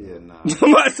 Yeah. nah.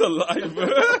 My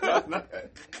saliva.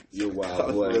 You're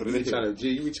wild, boy. You be trying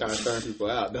to turn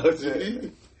people out, don't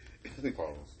you?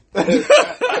 Pause. Hey,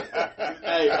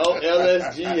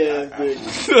 LSG ass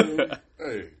nigga.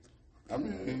 Hey, I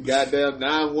mean, Goddamn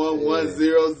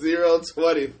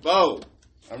 9110024.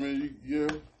 I mean, yeah,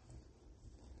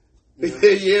 Yeah, look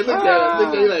at him. Look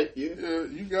at him like, yeah. yeah,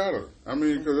 you got her. I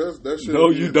mean, because that shit. No,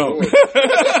 you don't.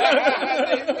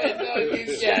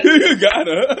 You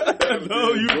gotta.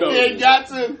 No, you don't. You ain't got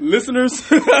to. Listeners,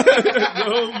 no,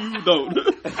 you don't.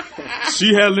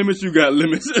 She had limits, you got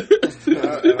limits. And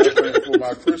I think for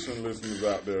my Christian listeners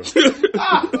out there,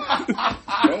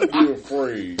 don't be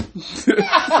afraid to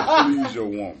please your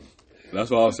woman. That's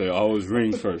what I'll say. Always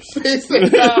ring first. She's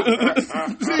stupid.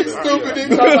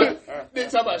 They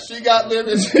talk about she got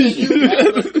limits. You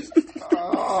got limits.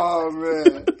 Oh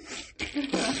man.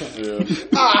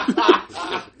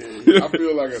 I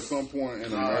feel like at some point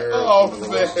in a marriage, or a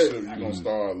relationship, you're gonna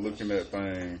start looking at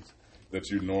things that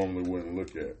you normally wouldn't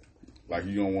look at. Like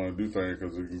you don't want to do things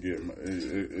because it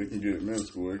can get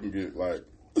minuscule. It can get like,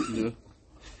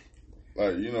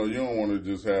 like you don't want to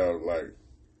just have like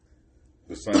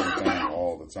the same thing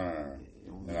all the time.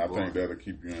 And I think that'll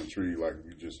keep you intrigued. Like if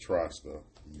you just try stuff.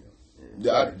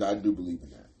 Yeah, I do believe in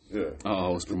that. Yeah, I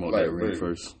always promote like, that ring baby,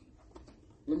 first.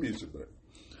 Let me eat your butt.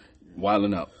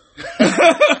 Wilding out. Like,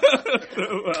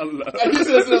 you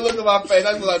should have looked at my face.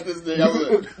 I was like this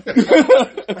nigga.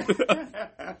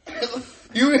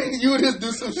 You would just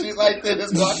do some shit like that.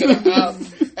 Just walking in the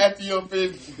house after you're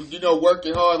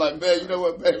working hard. Like, man, you know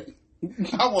what, baby?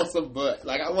 I want some butt.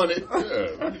 Like, I want it.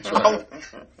 Yeah, let me try it.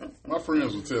 My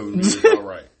friends were telling me it's all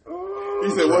right. He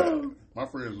said, what? My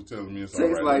friends were telling me it's all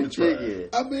Tastes right. like Let me try it. chicken.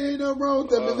 I mean, ain't nothing wrong with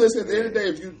that. But listen, at the end of the day,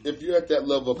 if you're at that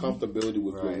level of comfortability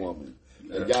with your woman,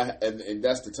 and y'all, and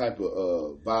that's the type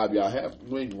of vibe y'all have,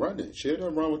 you ain't running. Shit,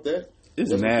 nothing wrong with that. It's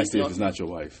That's what nasty keeps if it's not your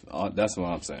wife. That's what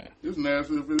I'm saying. It's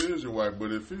nasty if it is your wife, but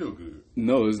it feel good.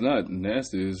 No, it's not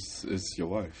nasty. It's your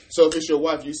wife. So if it's your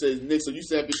wife, you say, Nick, so you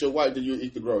say if it's your wife, then you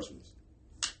eat the groceries.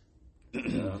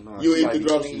 You eat the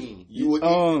groceries. You would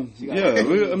eat.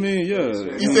 Yeah. I mean, yeah.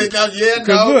 You say now,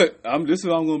 Because look, this is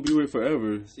what I'm gonna be with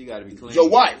forever. She got to be clean. your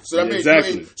wife. So that Yeah, means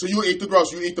exactly. you eat the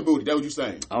groceries, you eat the booty. That's what you're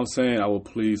saying. I'm saying I will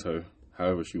please her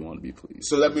however she want to be pleased.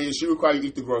 So that means she requires you to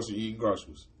eat the groceries. You eating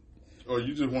groceries. Or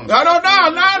you just want No.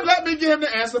 Let me give him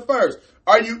the answer first.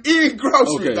 Are you eating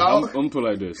groceries, Okay, dog? I'm gonna put it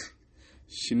like this.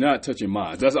 She not touching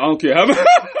mine. I don't care. I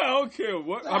don't care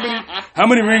what. How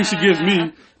many rings she gives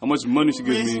me? How much money she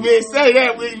gives We me? didn't say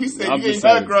that. We said I'm you eat just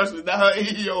her saying. groceries, not her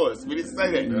eating yours. We didn't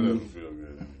say that. that doesn't feel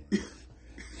good.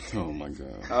 Oh my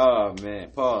god. Oh man,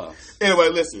 pause. Anyway,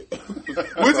 listen. We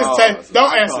just Pause. take. Don't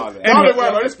I answer. call that. Don't worry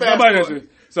about it. It's fast Nobody forward. answered.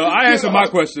 So I answered my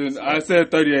question. I said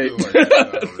 38. Feel like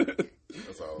that,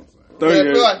 that's all I'm saying.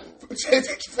 38.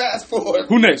 Fast forward.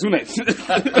 Who next? Who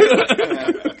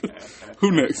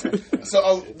next?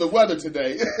 So the weather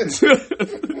today,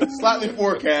 slightly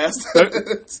forecast.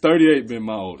 38 been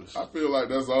my oldest. I feel like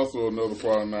that's also another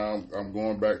part now. I'm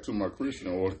going back to my Christian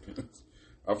ordinance.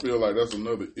 I feel like that's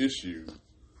another issue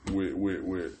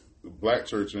with the black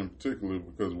church in particular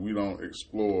because we don't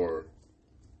explore.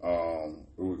 I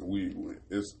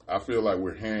feel like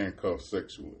we're handcuffed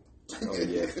sexually. Oh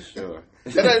yeah, for sure.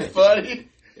 That ain't funny,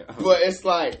 but it's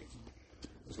like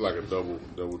It's like a double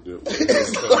dip.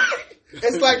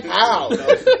 it's like how.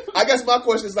 I guess my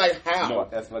question is like how. No,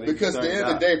 that's what it Because at the end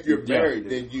of the day, if you're married,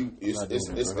 then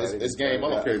it's game It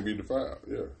on. can't be defiled.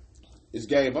 Yeah, It's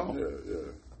game on.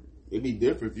 yeah. It'd be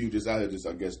different if you just out here just,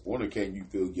 I guess, fornicating, you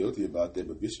feel guilty about that.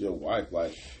 But if it's your wife,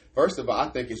 like, first of all, I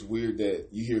think it's weird that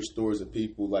you hear stories of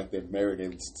people like they're married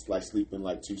and like sleeping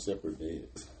like two separate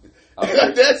beds.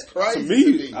 That's To crazy.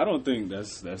 me, I don't think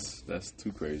that's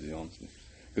too crazy, honestly.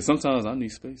 Because sometimes I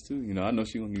need space too. I know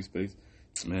she gonna need space.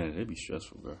 Man, it'd be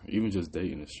stressful, bro. Even just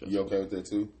dating is stressful. You okay with that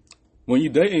too? When you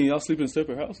dating, y'all sleep in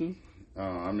separate houses.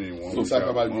 I mean, one So week talk out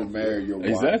about a you're month. married, your wife.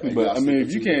 Exactly, and but y'all I mean, sleep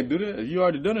if you together. can't do that, you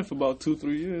already done it for about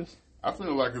 2-3 years. I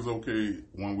feel like it's okay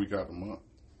 1 week out the month.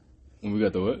 When we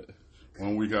got the what?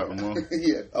 1 week out the month.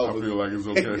 Yeah. I feel like it's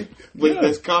okay. With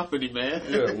this company, man.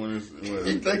 Yeah, when it's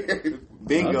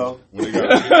Bingo. when they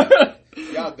got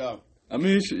Y'all dumb. I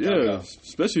mean,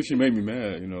 especially if she made me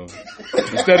mad,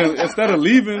 Instead of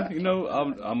leaving,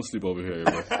 I'm gonna sleep over here,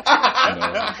 bro.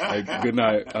 Like, good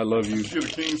night, I love you. get a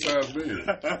king size bed.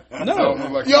 No,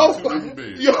 Almost like Yo, a living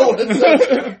bed. you don't want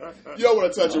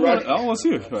to touch it, I right? don't want to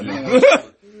see it right now.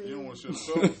 You don't want shit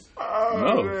to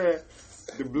No.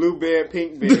 The blue bed,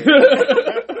 pink bed.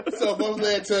 So if one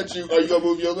leg touch you, are you gonna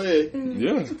move your leg?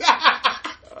 Yeah.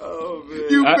 Oh man.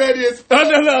 You petty as I fuck.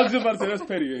 was just about to say that's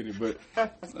petty, ain't it? But yeah,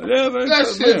 man, That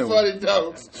shit man, funny,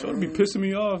 though. Trying to be pissing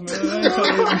me off, man. I ain't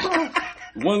trying to-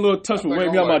 one little touch will wake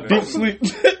me I'm out my like deep that. sleep.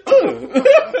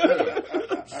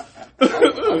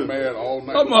 I'm mad all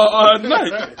night. I'm all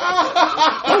night.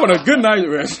 I want a good night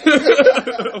rest.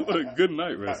 I want a good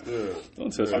night rest. Yeah.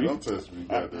 Don't touch Yeah, me. don't touch me,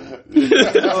 goddamn.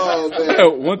 Oh, man. Yeah,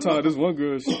 one time, this one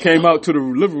girl, she came out to the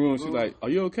living room. She's like, "Are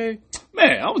you okay?"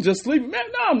 Man, I was just sleeping. Man,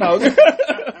 no, I'm not.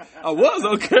 I was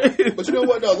okay. But you know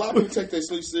what? Though? A lot of people take their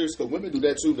sleep serious because women do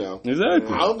that too now.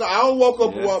 Exactly. I don't woke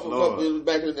up Lord.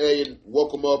 back in the day and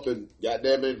woke them up and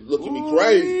goddamn it look at me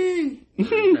crazy. You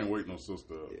can't wake no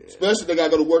sister up. Especially if they gotta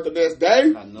go to work the next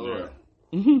day. I know Yeah.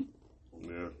 it.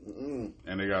 Yeah.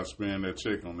 And they got to spend that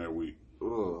check on that week.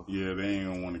 Ugh. Yeah, they ain't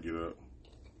gonna want to get up.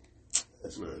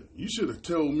 That's But right. you should have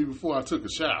told me before I took a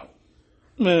shower.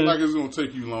 Man, Like it's gonna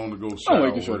take you long to go shower. I'm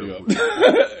waking shorty up.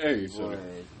 Hey, shorty.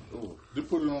 Just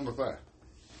put it on the thigh.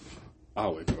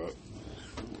 I'll wake her up.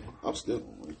 I'm still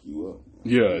gonna wake you up.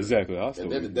 Yeah, exactly. I'll still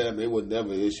And then wake the damn, it was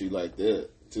never an issue like that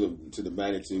to the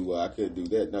magnitude where I couldn't do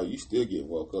that. No, you still get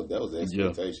woke up. That was the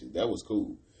expectation. That was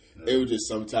cool. It was just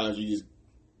sometimes you just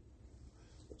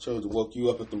chose to woke you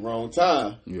up at the wrong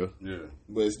time, Yeah. Yeah.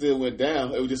 but it still went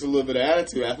down. It was just a little bit of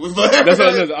attitude afterwards. That's what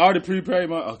I said. I already prepared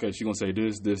my. Okay, she gonna say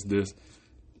this,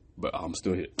 but I'm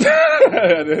still here.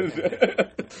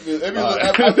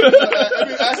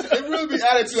 It really be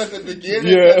attitude at the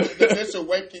beginning, the initial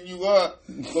waking you up.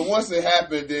 But once it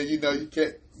happened, then you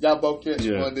can't. Y'all both catch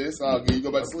one day. It's all good. You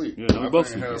go back to sleep. Yeah, I we both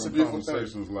think sleep. It's a having beautiful thing.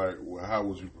 conversations like, well, how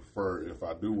would you prefer if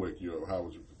I do wake you up? How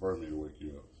would you prefer me to wake you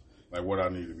up? Like what I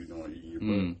need to be doing, eating your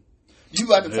butt. You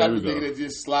like the There type we of nigga go. that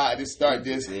just slide, just start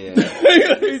just Yeah.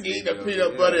 eating a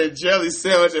peanut butter and jelly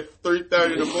sandwich at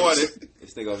 3:30 in the morning.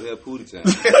 This nigga over here pooty time.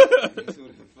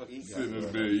 Sitting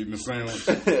in bed eating a sandwich.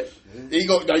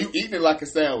 Now you eating it like a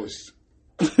sandwich.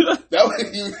 That's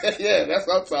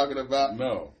what I'm talking about.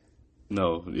 No.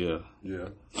 No, yeah. Yeah.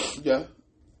 Yeah.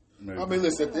 Maybe. I mean,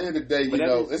 listen, at the end of the day,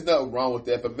 there's nothing wrong with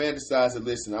that. If a man decides to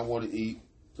listen, I want to eat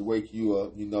to wake you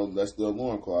up, that's the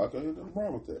alarm clock. There's nothing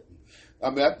wrong with that. I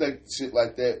mean, I think shit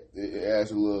like that, it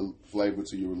adds a little flavor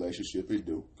to your relationship. It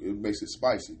do. It makes it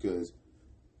spicy because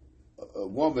a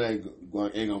woman ain't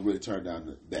gonna really turn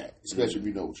down that, especially if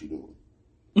you know what you're doing.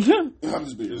 I'm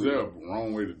just being Is real. there a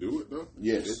wrong way to do it though?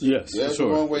 Yes, Yes. for There's sure.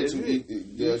 a wrong way to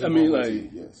eat. There's a I mean, wrong way like- to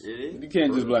eat, yes. It is. You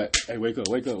can't just be like, hey, wake up.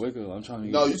 I'm trying to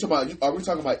eat. No, you talking about? Are we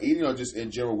talking about eating or just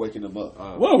in general waking them up?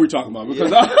 What are we talking about? Because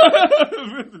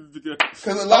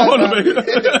Because a I lot want of to make times,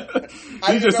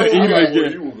 it. You just said know, eat I'm it like,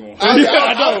 again. You were going. I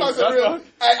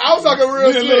was talking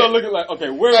real shit. looking like, okay,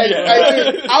 where Hey, we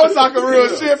at? I was talking real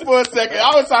shit for a second.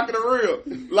 I was talking real.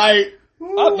 Like,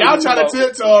 y'all trying to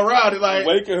tiptoe around it. Like,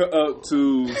 Waking her up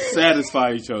to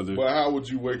satisfy each other. But how would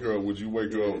you wake her up? Would you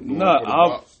wake her up? going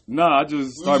for the I just you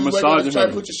start just wake up and massaging try to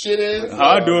her. put your shit in. How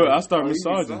I do it, I start you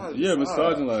massaging. massage. Yeah,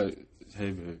 massaging like,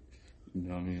 hey, babe. You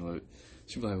know what I mean? Like,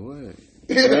 she be like, what?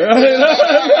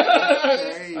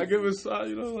 I give massage,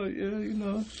 like,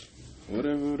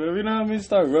 whatever, you know what I mean?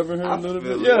 Start rubbing her a little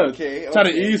bit. Yeah. Okay, Try to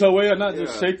okay. ease her way up, not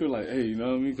just Yeah. shake her like, hey, you know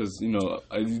what I mean? Because, you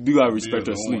do gotta respect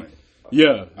her sleep. annoying.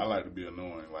 Yeah. I like to be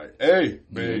annoying. Like, hey,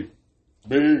 babe.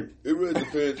 Babe. It really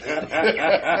depends.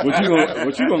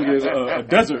 What you gonna get is a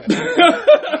desert.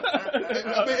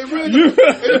 I mean,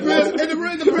 it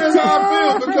really depends how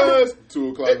I feel because 2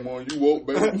 o'clock in the morning, you woke,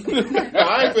 baby. no,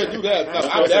 I ain't gonna do that. No,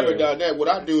 I've never done that. What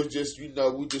I do is just, we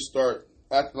just start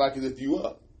acting like as if you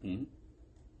up. Mhm.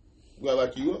 We act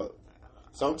like you up.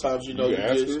 Sometimes, You you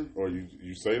ask just her, or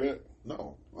you say that?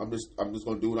 no. I'm just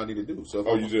gonna do what I need to do. So if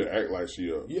Oh, I'm- you just act like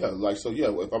she up. yeah, like so. Yeah,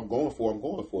 if I'm going for, I'm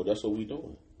going for. That's what we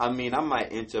doing. I mean, I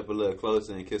might inch up a little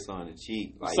closer and kiss her on the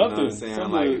cheek. Like, Something, you know what I'm saying?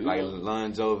 something, Like you know.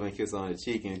 lunge over and kiss her on the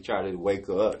cheek and try to wake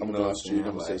her up. I'm You gonna know what go street. I'm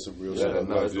saying? gonna say some real yeah, shit.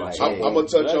 no, it's like, I'm hey, gonna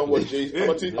touch on what G. I'm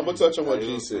gonna touch on what you know G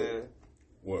what I'm said. saying?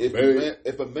 What, If babe?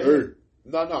 a man,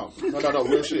 Hey. no,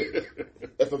 real shit.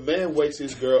 If a man wakes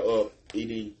his girl up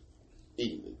eating,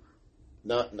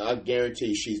 I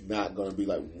guarantee she's not gonna be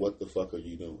like, "What the fuck are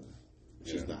you doing?"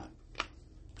 She's not.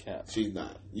 Cap. She's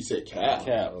not. You said cap.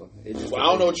 Cap. It just Well, I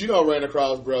don't know what you don't ran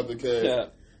across, brother, because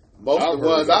Cap. most I've of the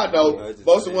ones heard I that. know, I just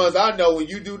most of the said- ones I know, when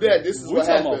you do that, this is We what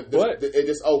talking happens. about butt? It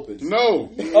just opens.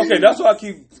 No. Okay, that's why I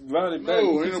keep rounding back. No,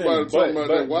 You ain't keep nobody saying talking about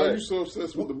that. butt, Why are butt. you so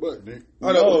obsessed with the butt, Nick?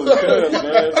 I know. No, shut up,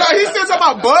 man. He still talking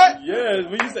about butt. Yeah,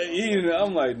 when you say eating,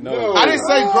 I'm like, no. No. I didn't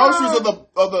say groceries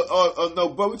no,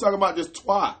 but we talking about just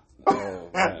twat. Oh,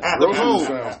 man. Groceries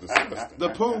sounds disgusting. The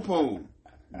poom poom.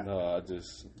 No, I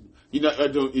just. I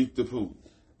don't eat the poom.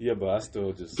 Yeah, but I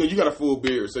still just. Cause you got a full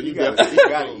beard, so you gotta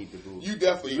definitely eat the boo. You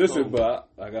definitely Listen, poom. but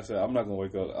like I said, I'm not gonna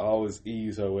wake up. I always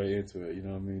ease her way into it. You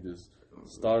know what I mean? Just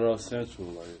Start off central,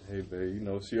 like, hey, babe, you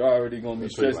know, she already gonna be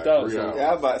It take stressed like out. 3 So. hours. Yeah,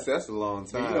 I was about to say that's a long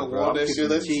time. You don't bro. want that I'm shit.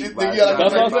 Let's cheap see- by you the gotta time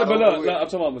That's what I'm I saying, but go look, with it. I'm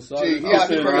talking about massage. Gee, he out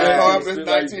there I'm from the saying, car, right, it's it's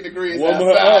 19 degrees warm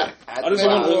her outside. up. I just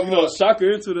want to, you know, shock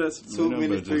her into that. 2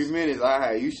 minutes, 3 minutes. All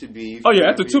right, you should be. Oh, yeah,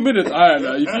 after 2 minutes, all right,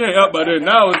 now, if you ain't up by then,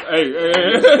 now it's, hey.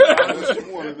 That's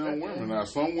one of them women. Now,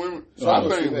 some women, I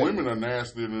think women are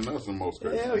nastier than us in most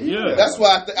cases. Hell Yeah. That's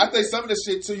why I think some of the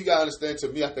shit too. You gotta understand. To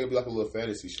me, I think it'd be like a little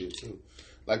fantasy shit too.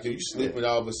 Like if you sleeping,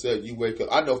 all of a sudden you wake up.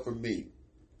 I know for me,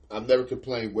 I've never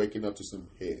complained waking up to some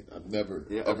head. I've never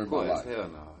Yeah, ever of in my course. life. Hell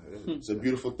no. It's a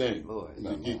beautiful thing Lord,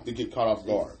 to get caught off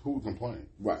guard. Who complain?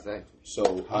 Right. Exactly. So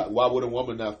why would a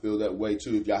woman not feel that way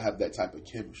too if y'all have that type of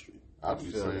chemistry? I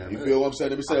be saying You that. feel what I'm saying?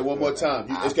 Let me say that one more time.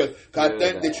 It's 'cause I feel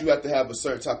think that that. you have to have a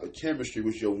certain type of chemistry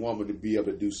with your woman to be able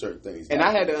to do certain things. And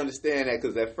I had to understand that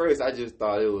because at first I just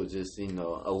thought it was just, you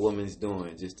know, a woman's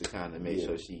doing just to kind of make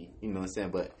sure she, you know what I'm saying?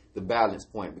 But the balance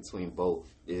point between both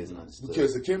is understood.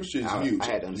 because the chemistry is huge. I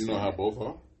had to You understand. know how both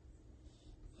are?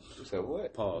 You said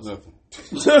what? Pause. Nothing. I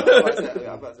was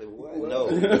about to say, what? No.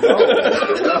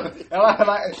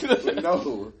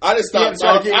 No. I just stopped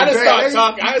trying to talking. get I me just back.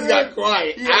 stopped talking. I just got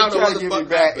quiet. You I don't know trying what to the get me fuck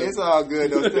back. happened. It's all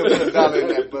good though. Still put $1 in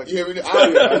that bucket. You hear me? I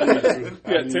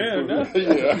Yeah, 10 now.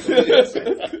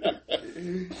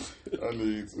 I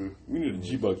need to. We need a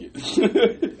G bucket.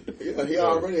 yeah, he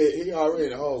already in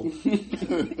the hole.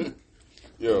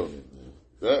 Yo,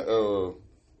 that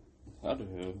How the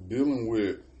hell? dealing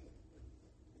with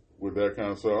that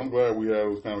kind of stuff. I'm glad we have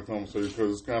those kind of conversations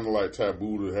because it's kind of like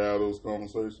taboo to have those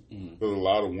conversations. Because a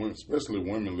lot of women, especially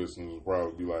women listeners, will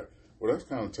probably be like, "Well, that's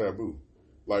kind of taboo."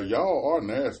 Like y'all are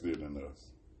nastier than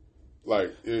us.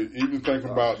 Like even thinking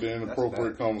about the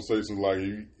inappropriate conversations, like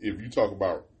if you talk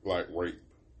about like rape,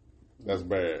 that's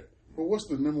bad. But what's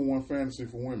the number one fantasy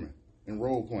for women in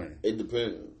role playing? It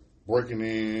depends. Breaking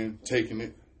in, taking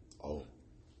it. Oh,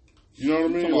 You know what I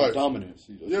mean? Talking about Like dominance.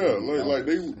 yeah, like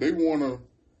they want to.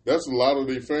 That's a lot of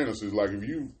their fantasies. Like if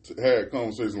you had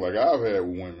conversations like I've had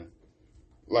with women,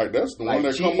 like that's the one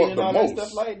that come cheating up and the all that most.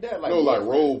 stuff like that. No, like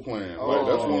role playing. Like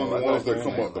that's one of the ones that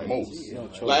come up the like most.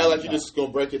 like you just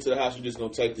gonna break into the house, you just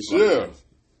gonna take the shit. Yeah,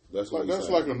 That's what like that's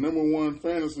like a number one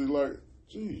fantasy. Like,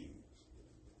 gee,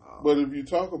 but if you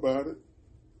talk about it,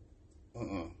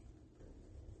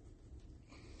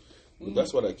 But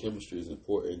that's why that chemistry is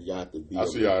important. You have to be. I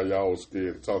see how y'all was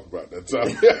scared to talk about that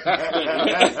topic.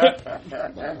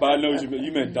 But I know what you meant.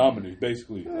 You meant dominance,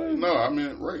 basically. Like, No, I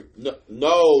meant rape. No,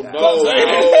 I'm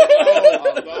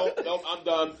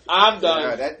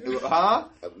done. Yeah,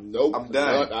 Nope. I'm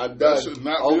done. I'm That done. should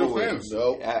not be Over a with. fantasy.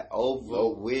 Nope. over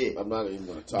with. I'm not even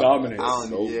going to talk Dominance. about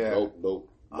this. Yeah. Nope.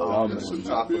 Dominance. That should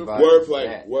Talk not be a about fantasy.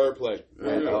 Wordplay.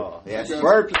 At Yeah. all. Yeah, Okay.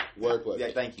 wordplay.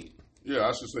 Yeah, thank you. Yeah,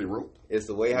 I should say rope. It's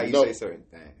the way how you No. say certain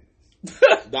things.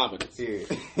 Dominance. Period.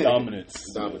 dominance.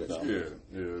 Dominance. Yeah,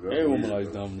 that's Every woman weird. likes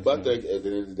dominance. But I man. think at the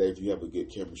end of the day, if you have a good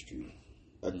chemistry,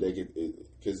 I think it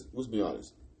because let's be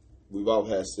honest, we've all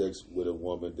had sex with a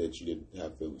woman that you didn't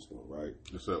have feelings for, right?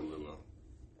 Except Lilo.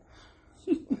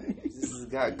 This has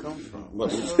got to come from.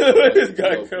 This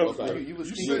guy comes Okay. You were You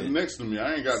speaking. sitting next to me.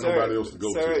 I ain't got nobody else to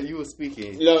go Sir, to. you were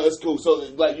speaking. You know, it's cool. So,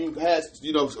 like, we've had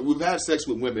sex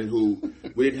with women who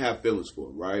we didn't have feelings for,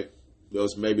 right? There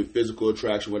was maybe physical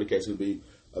attraction, whatever the case would be,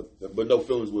 but no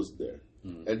feelings was there.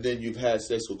 And then you've had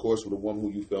sex, of course, with a woman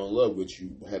who you fell in love with,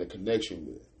 you had a connection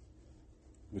with.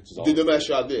 Which is Let me ask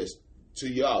y'all this. To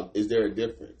y'all, is there a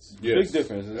difference? Yes, big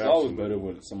difference. It's absolutely. always better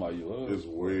with somebody you love. It's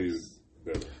way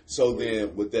better. So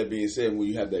then, with that being said, when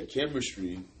you have that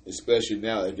chemistry, especially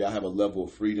now, if y'all have a level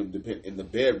of freedom in the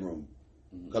bedroom,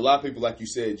 'cause a lot of people, like you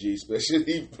said, G,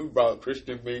 especially about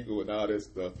Christian mingle and all that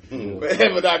stuff,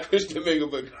 but not Christian mingle,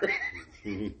 but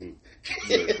Yeah,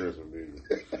 Chris and me.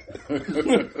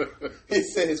 it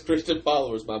said his Christian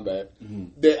followers. My bad.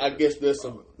 That I guess there's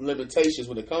some limitations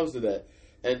when it comes to that,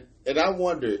 and I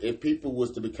wonder if people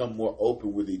was to become more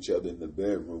open with each other in the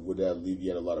bedroom, would that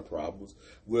alleviate a lot of problems?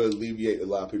 Would it alleviate a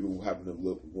lot of people having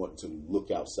to wanting to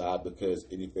look outside because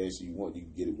any fancy you want, you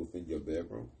can get it within your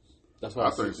bedroom. That's I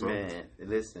why think so. Man,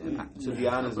 listen. To be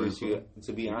honest with you,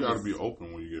 You got to be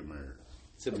open when you get married.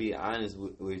 to be honest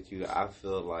with you, I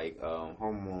feel like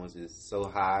hormones is so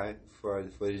high for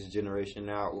this generation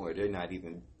now, where they're not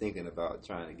even thinking about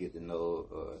trying to get to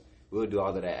know. We'll do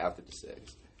all of that after the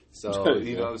sex. So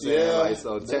you know what I'm saying? Like,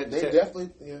 so they definitely.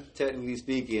 Yeah. technically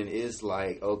speaking, it's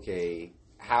like, okay,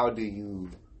 how do you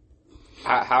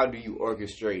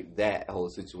orchestrate that whole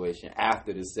situation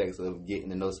after the sex of getting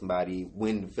to know somebody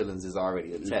when the feelings is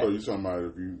already So attached? you talking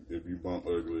about if you bump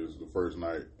ugly, it's the first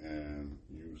night and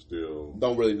you you still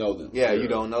don't really know them. Yeah, you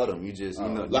don't know them. You just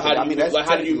Like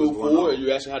how do you move forward?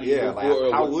 You actually how do you move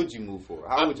forward? How would you move forward?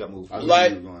 How would y'all move forward?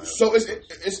 Like so, it's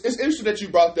interesting that you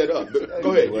brought that up. But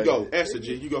go ahead, you go. Answer,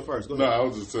 G. You go first. Go ahead. No, I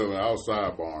was just telling. I was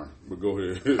sidebarring, but go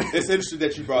ahead. It's interesting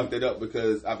that you brought that up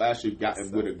because I've actually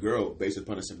gotten with a girl based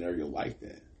upon a scenario like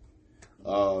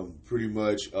that. Pretty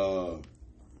much.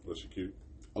 Was she cute?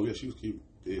 Oh yeah, she was cute.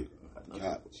 Thick.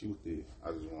 God, she was thick.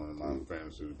 I just wanted my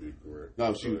fantasy to be correct.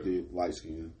 No, she was thick, light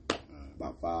skin,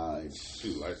 about 5. She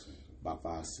was light skin. About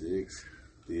 5'6",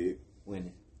 thick,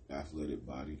 Winning. athletic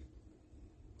body.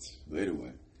 But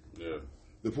anyway, Yeah.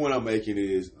 the point I'm making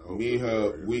is me and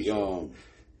her,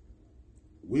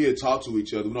 we had talked to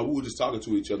each other. No, we were just talking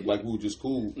to each other like we were just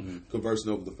cool,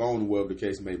 conversing over the phone or whatever the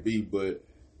case may be. But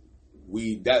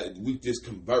we just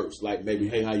conversed like maybe,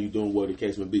 hey, how you doing? Whatever the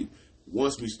case may be.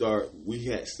 Once we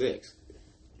had sex.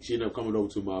 She ended up coming over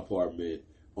to my apartment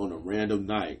on a random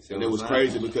night. And it was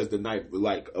crazy because the night,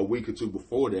 like a week or two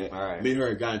before that, me and her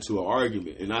had got into an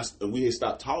argument. And we had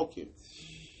stopped talking.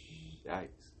 Yikes.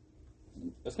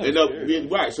 That's kind of scary.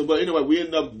 Right. So, but anyway, we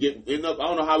ended up I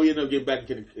don't know how we ended up getting back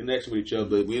in connection with each other,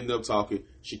 but we ended up talking.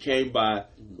 She came by,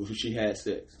 she had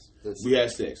sex. We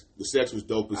had sex. The sex was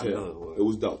dope as hell. It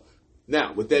was dope.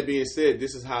 Now, with that being said,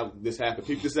 this is how this happened.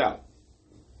 Peep this out.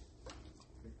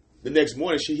 The next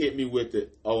morning, she hit me with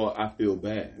it. Oh, I feel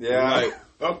bad. Yeah.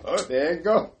 Like, there you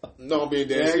go. No, I'm being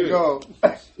dead There you serious. go.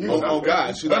 Oh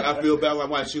God, she like I feel bad. Like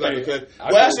why? She like because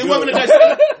well, actually, it wasn't the next.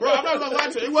 Bro, I'm not gonna lie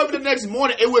to you. It wasn't the next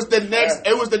morning. It was the next.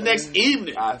 It was the next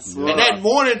evening. And that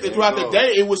morning, throughout the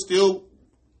day, it was still.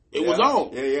 It was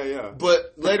on. Yeah.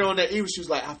 But later on that evening, she was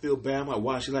like, I feel bad. I'm like,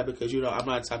 why? She's like, because I'm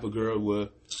not the type of girl where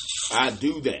I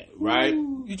do that, right?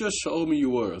 Ooh, you just showed me you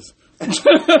was.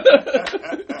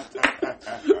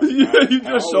 You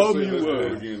just showed me you were.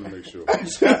 Again to make sure.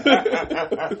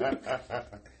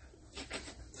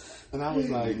 And I was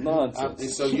like,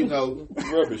 nonsense. and so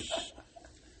Rubbish.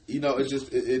 It's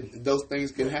just those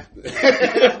things can happen.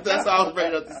 That's all I was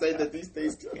ready to say, that these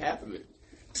things can happen.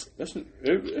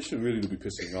 It should really be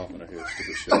pissing me off when I hear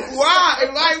stupid shit. Why?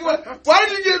 Like, why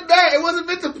did you get mad? It wasn't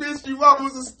meant to piss you off. It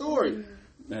was a story.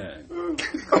 Man,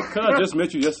 cause I just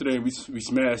met you yesterday and we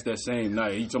smashed that same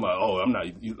night. You talking about, oh, I'm not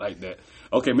like that.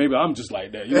 Okay, maybe I'm just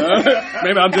like that. You know,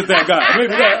 maybe I'm just that guy.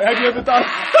 Maybe that. Have you ever thought?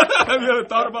 Have you ever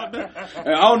thought about that?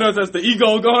 And I don't know if that's the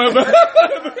ego going, but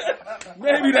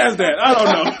maybe that's that. I don't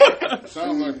know.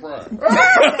 Sounds like pride.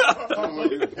 Sounds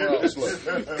like you're a proud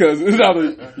slut. Because it's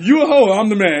either you a hoe, I'm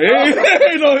the man.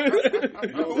 You know?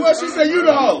 What she said? You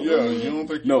the hoe? Yeah, you don't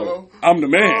think you the No, hoe? I'm the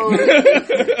man.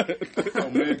 So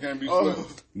men can't be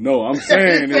sluts. No, I'm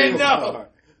saying Say is, no.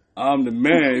 I'm the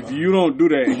man. If you don't do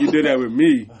that and you did that with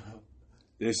me,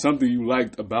 there's something you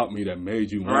liked about me that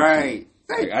made you want Right.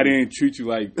 to. Like, I didn't treat you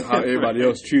like how everybody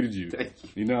else treated you.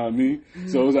 You know what I mean?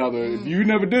 So it's either, if you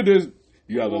never did this,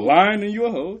 you either lying and you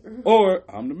a hoe, or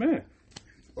I'm the man.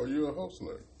 Or you a hoe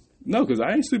slut. No, because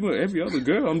I ain't sleeping with every other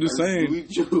girl. I'm just saying,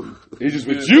 With you. it's just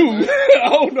with you. I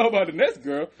don't know about the next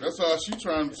girl. That's how she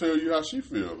trying to tell you how she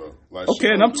feel though. Like Okay,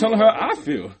 and I'm telling her I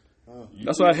feel.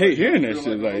 That's why I hate hearing that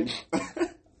shit. Like,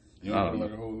 you I don't don't feel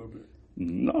like a hoe a little bit.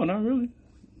 no, not really.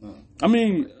 I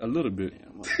mean, a little bit.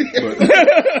 But,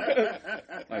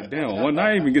 like, damn, one night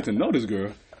I didn't even get to know this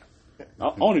girl.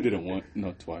 I only did it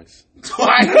twice.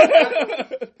 Twice?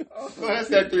 That's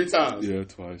that 3 times. Yeah,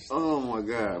 twice. Oh my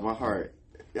God, my heart.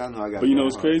 Y'all know I got. But you know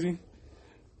what's crazy?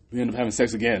 We end up having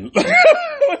sex again. Did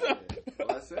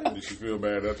she feel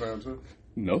bad that time too?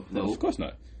 No, of course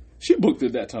not. She booked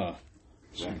it that time.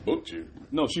 She booked you.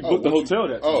 No, she booked the hotel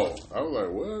that time. Oh, I was like,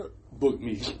 what? Booked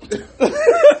me.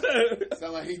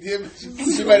 Sound like he did.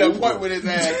 She made a point with his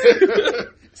ass.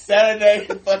 Saturday,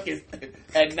 fucking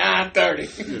at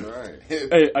 9:30. Right.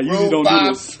 Hey, I usually don't do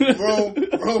this. room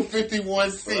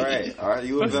 51C. Right. All right.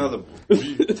 You available?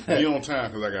 Be on time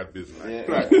because I got business.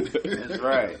 Yeah. Right. That's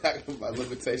right. My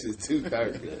limitation is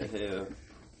 2:30. Yeah.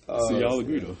 See, y'all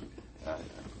agree though.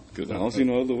 Because I don't see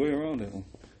no other way around that one.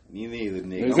 Me neither,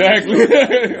 nigga. Exactly.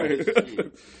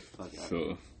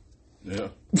 So, Yeah.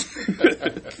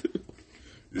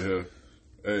 Yeah.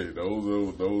 Hey, those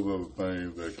are the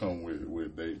things that come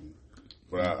with dating.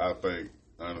 But I think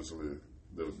honestly,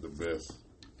 the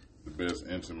best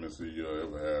intimacy you'll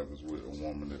ever have is with a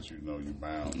woman that you know you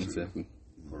bound to exactly.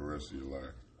 for the rest of your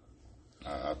life.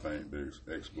 I think the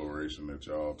exploration that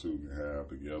y'all two can have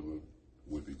together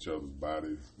with each other's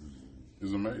bodies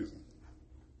is amazing.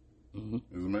 Mm-hmm.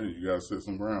 It's amazing. You gotta set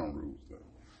some ground rules though.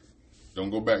 Don't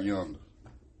go back yonder.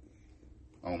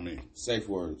 On me. Safe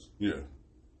words. Yeah.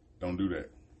 Don't do that.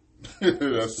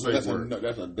 That's a safe word.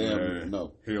 That's a damn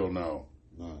no. Hell no.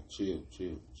 Nah, chill.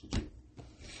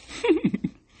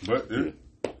 But yeah.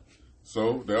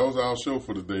 So that was our show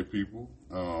for today, people.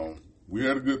 We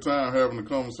had a good time having a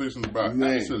conversation about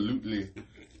absolutely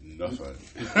nothing.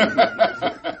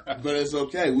 But it's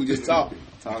okay. We just talking.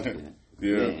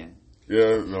 Yeah.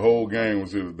 Yeah, the whole gang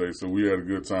was here today, so we had a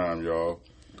good time, y'all.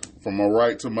 From my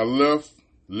right to my left,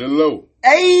 Lilo.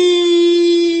 Hey!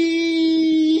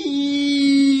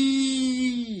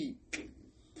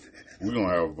 We're going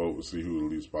to have a vote to see who's the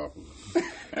least popular.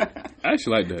 I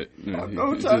actually like that.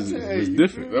 It's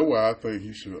different. That's why I think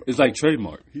he should. It's like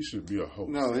trademark. He should be a host.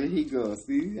 No, here he goes.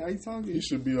 See how you talking? He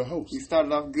should be a host. He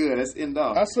started off good. Let's end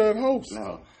off. I said host.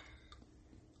 No.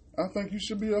 I think you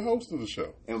should be a host of the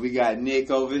show. And we got Nick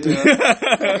over here. Finish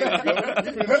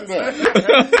it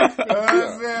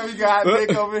Man, we got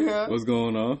Nick over here. What's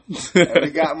going on? And we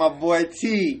got my boy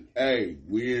T. Hey,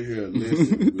 we in here.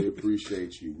 Listen, we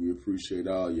appreciate you. We appreciate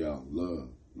all y'all. Love.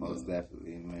 Most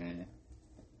definitely, man.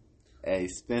 Hey,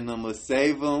 spend them or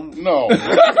save them. No.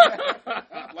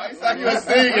 Why you talking about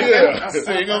singing? Yeah.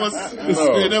 Sing them or No.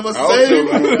 spin them or I was save telling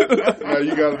them. you, now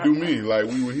you got to do me. Like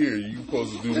we were here. You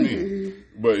supposed to do me.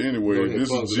 But anyway, Go ahead, this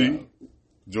close is it G, out.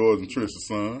 George and Trish's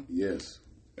son. Yes.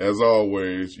 As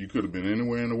always, you could have been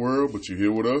anywhere in the world, but you're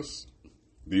here with us.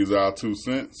 These are our 2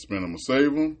 cents. Spend them or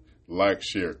save them. Like,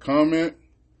 share, comment.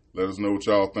 Let us know what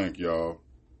y'all think, y'all.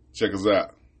 Check us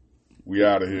out. We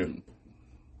out of here.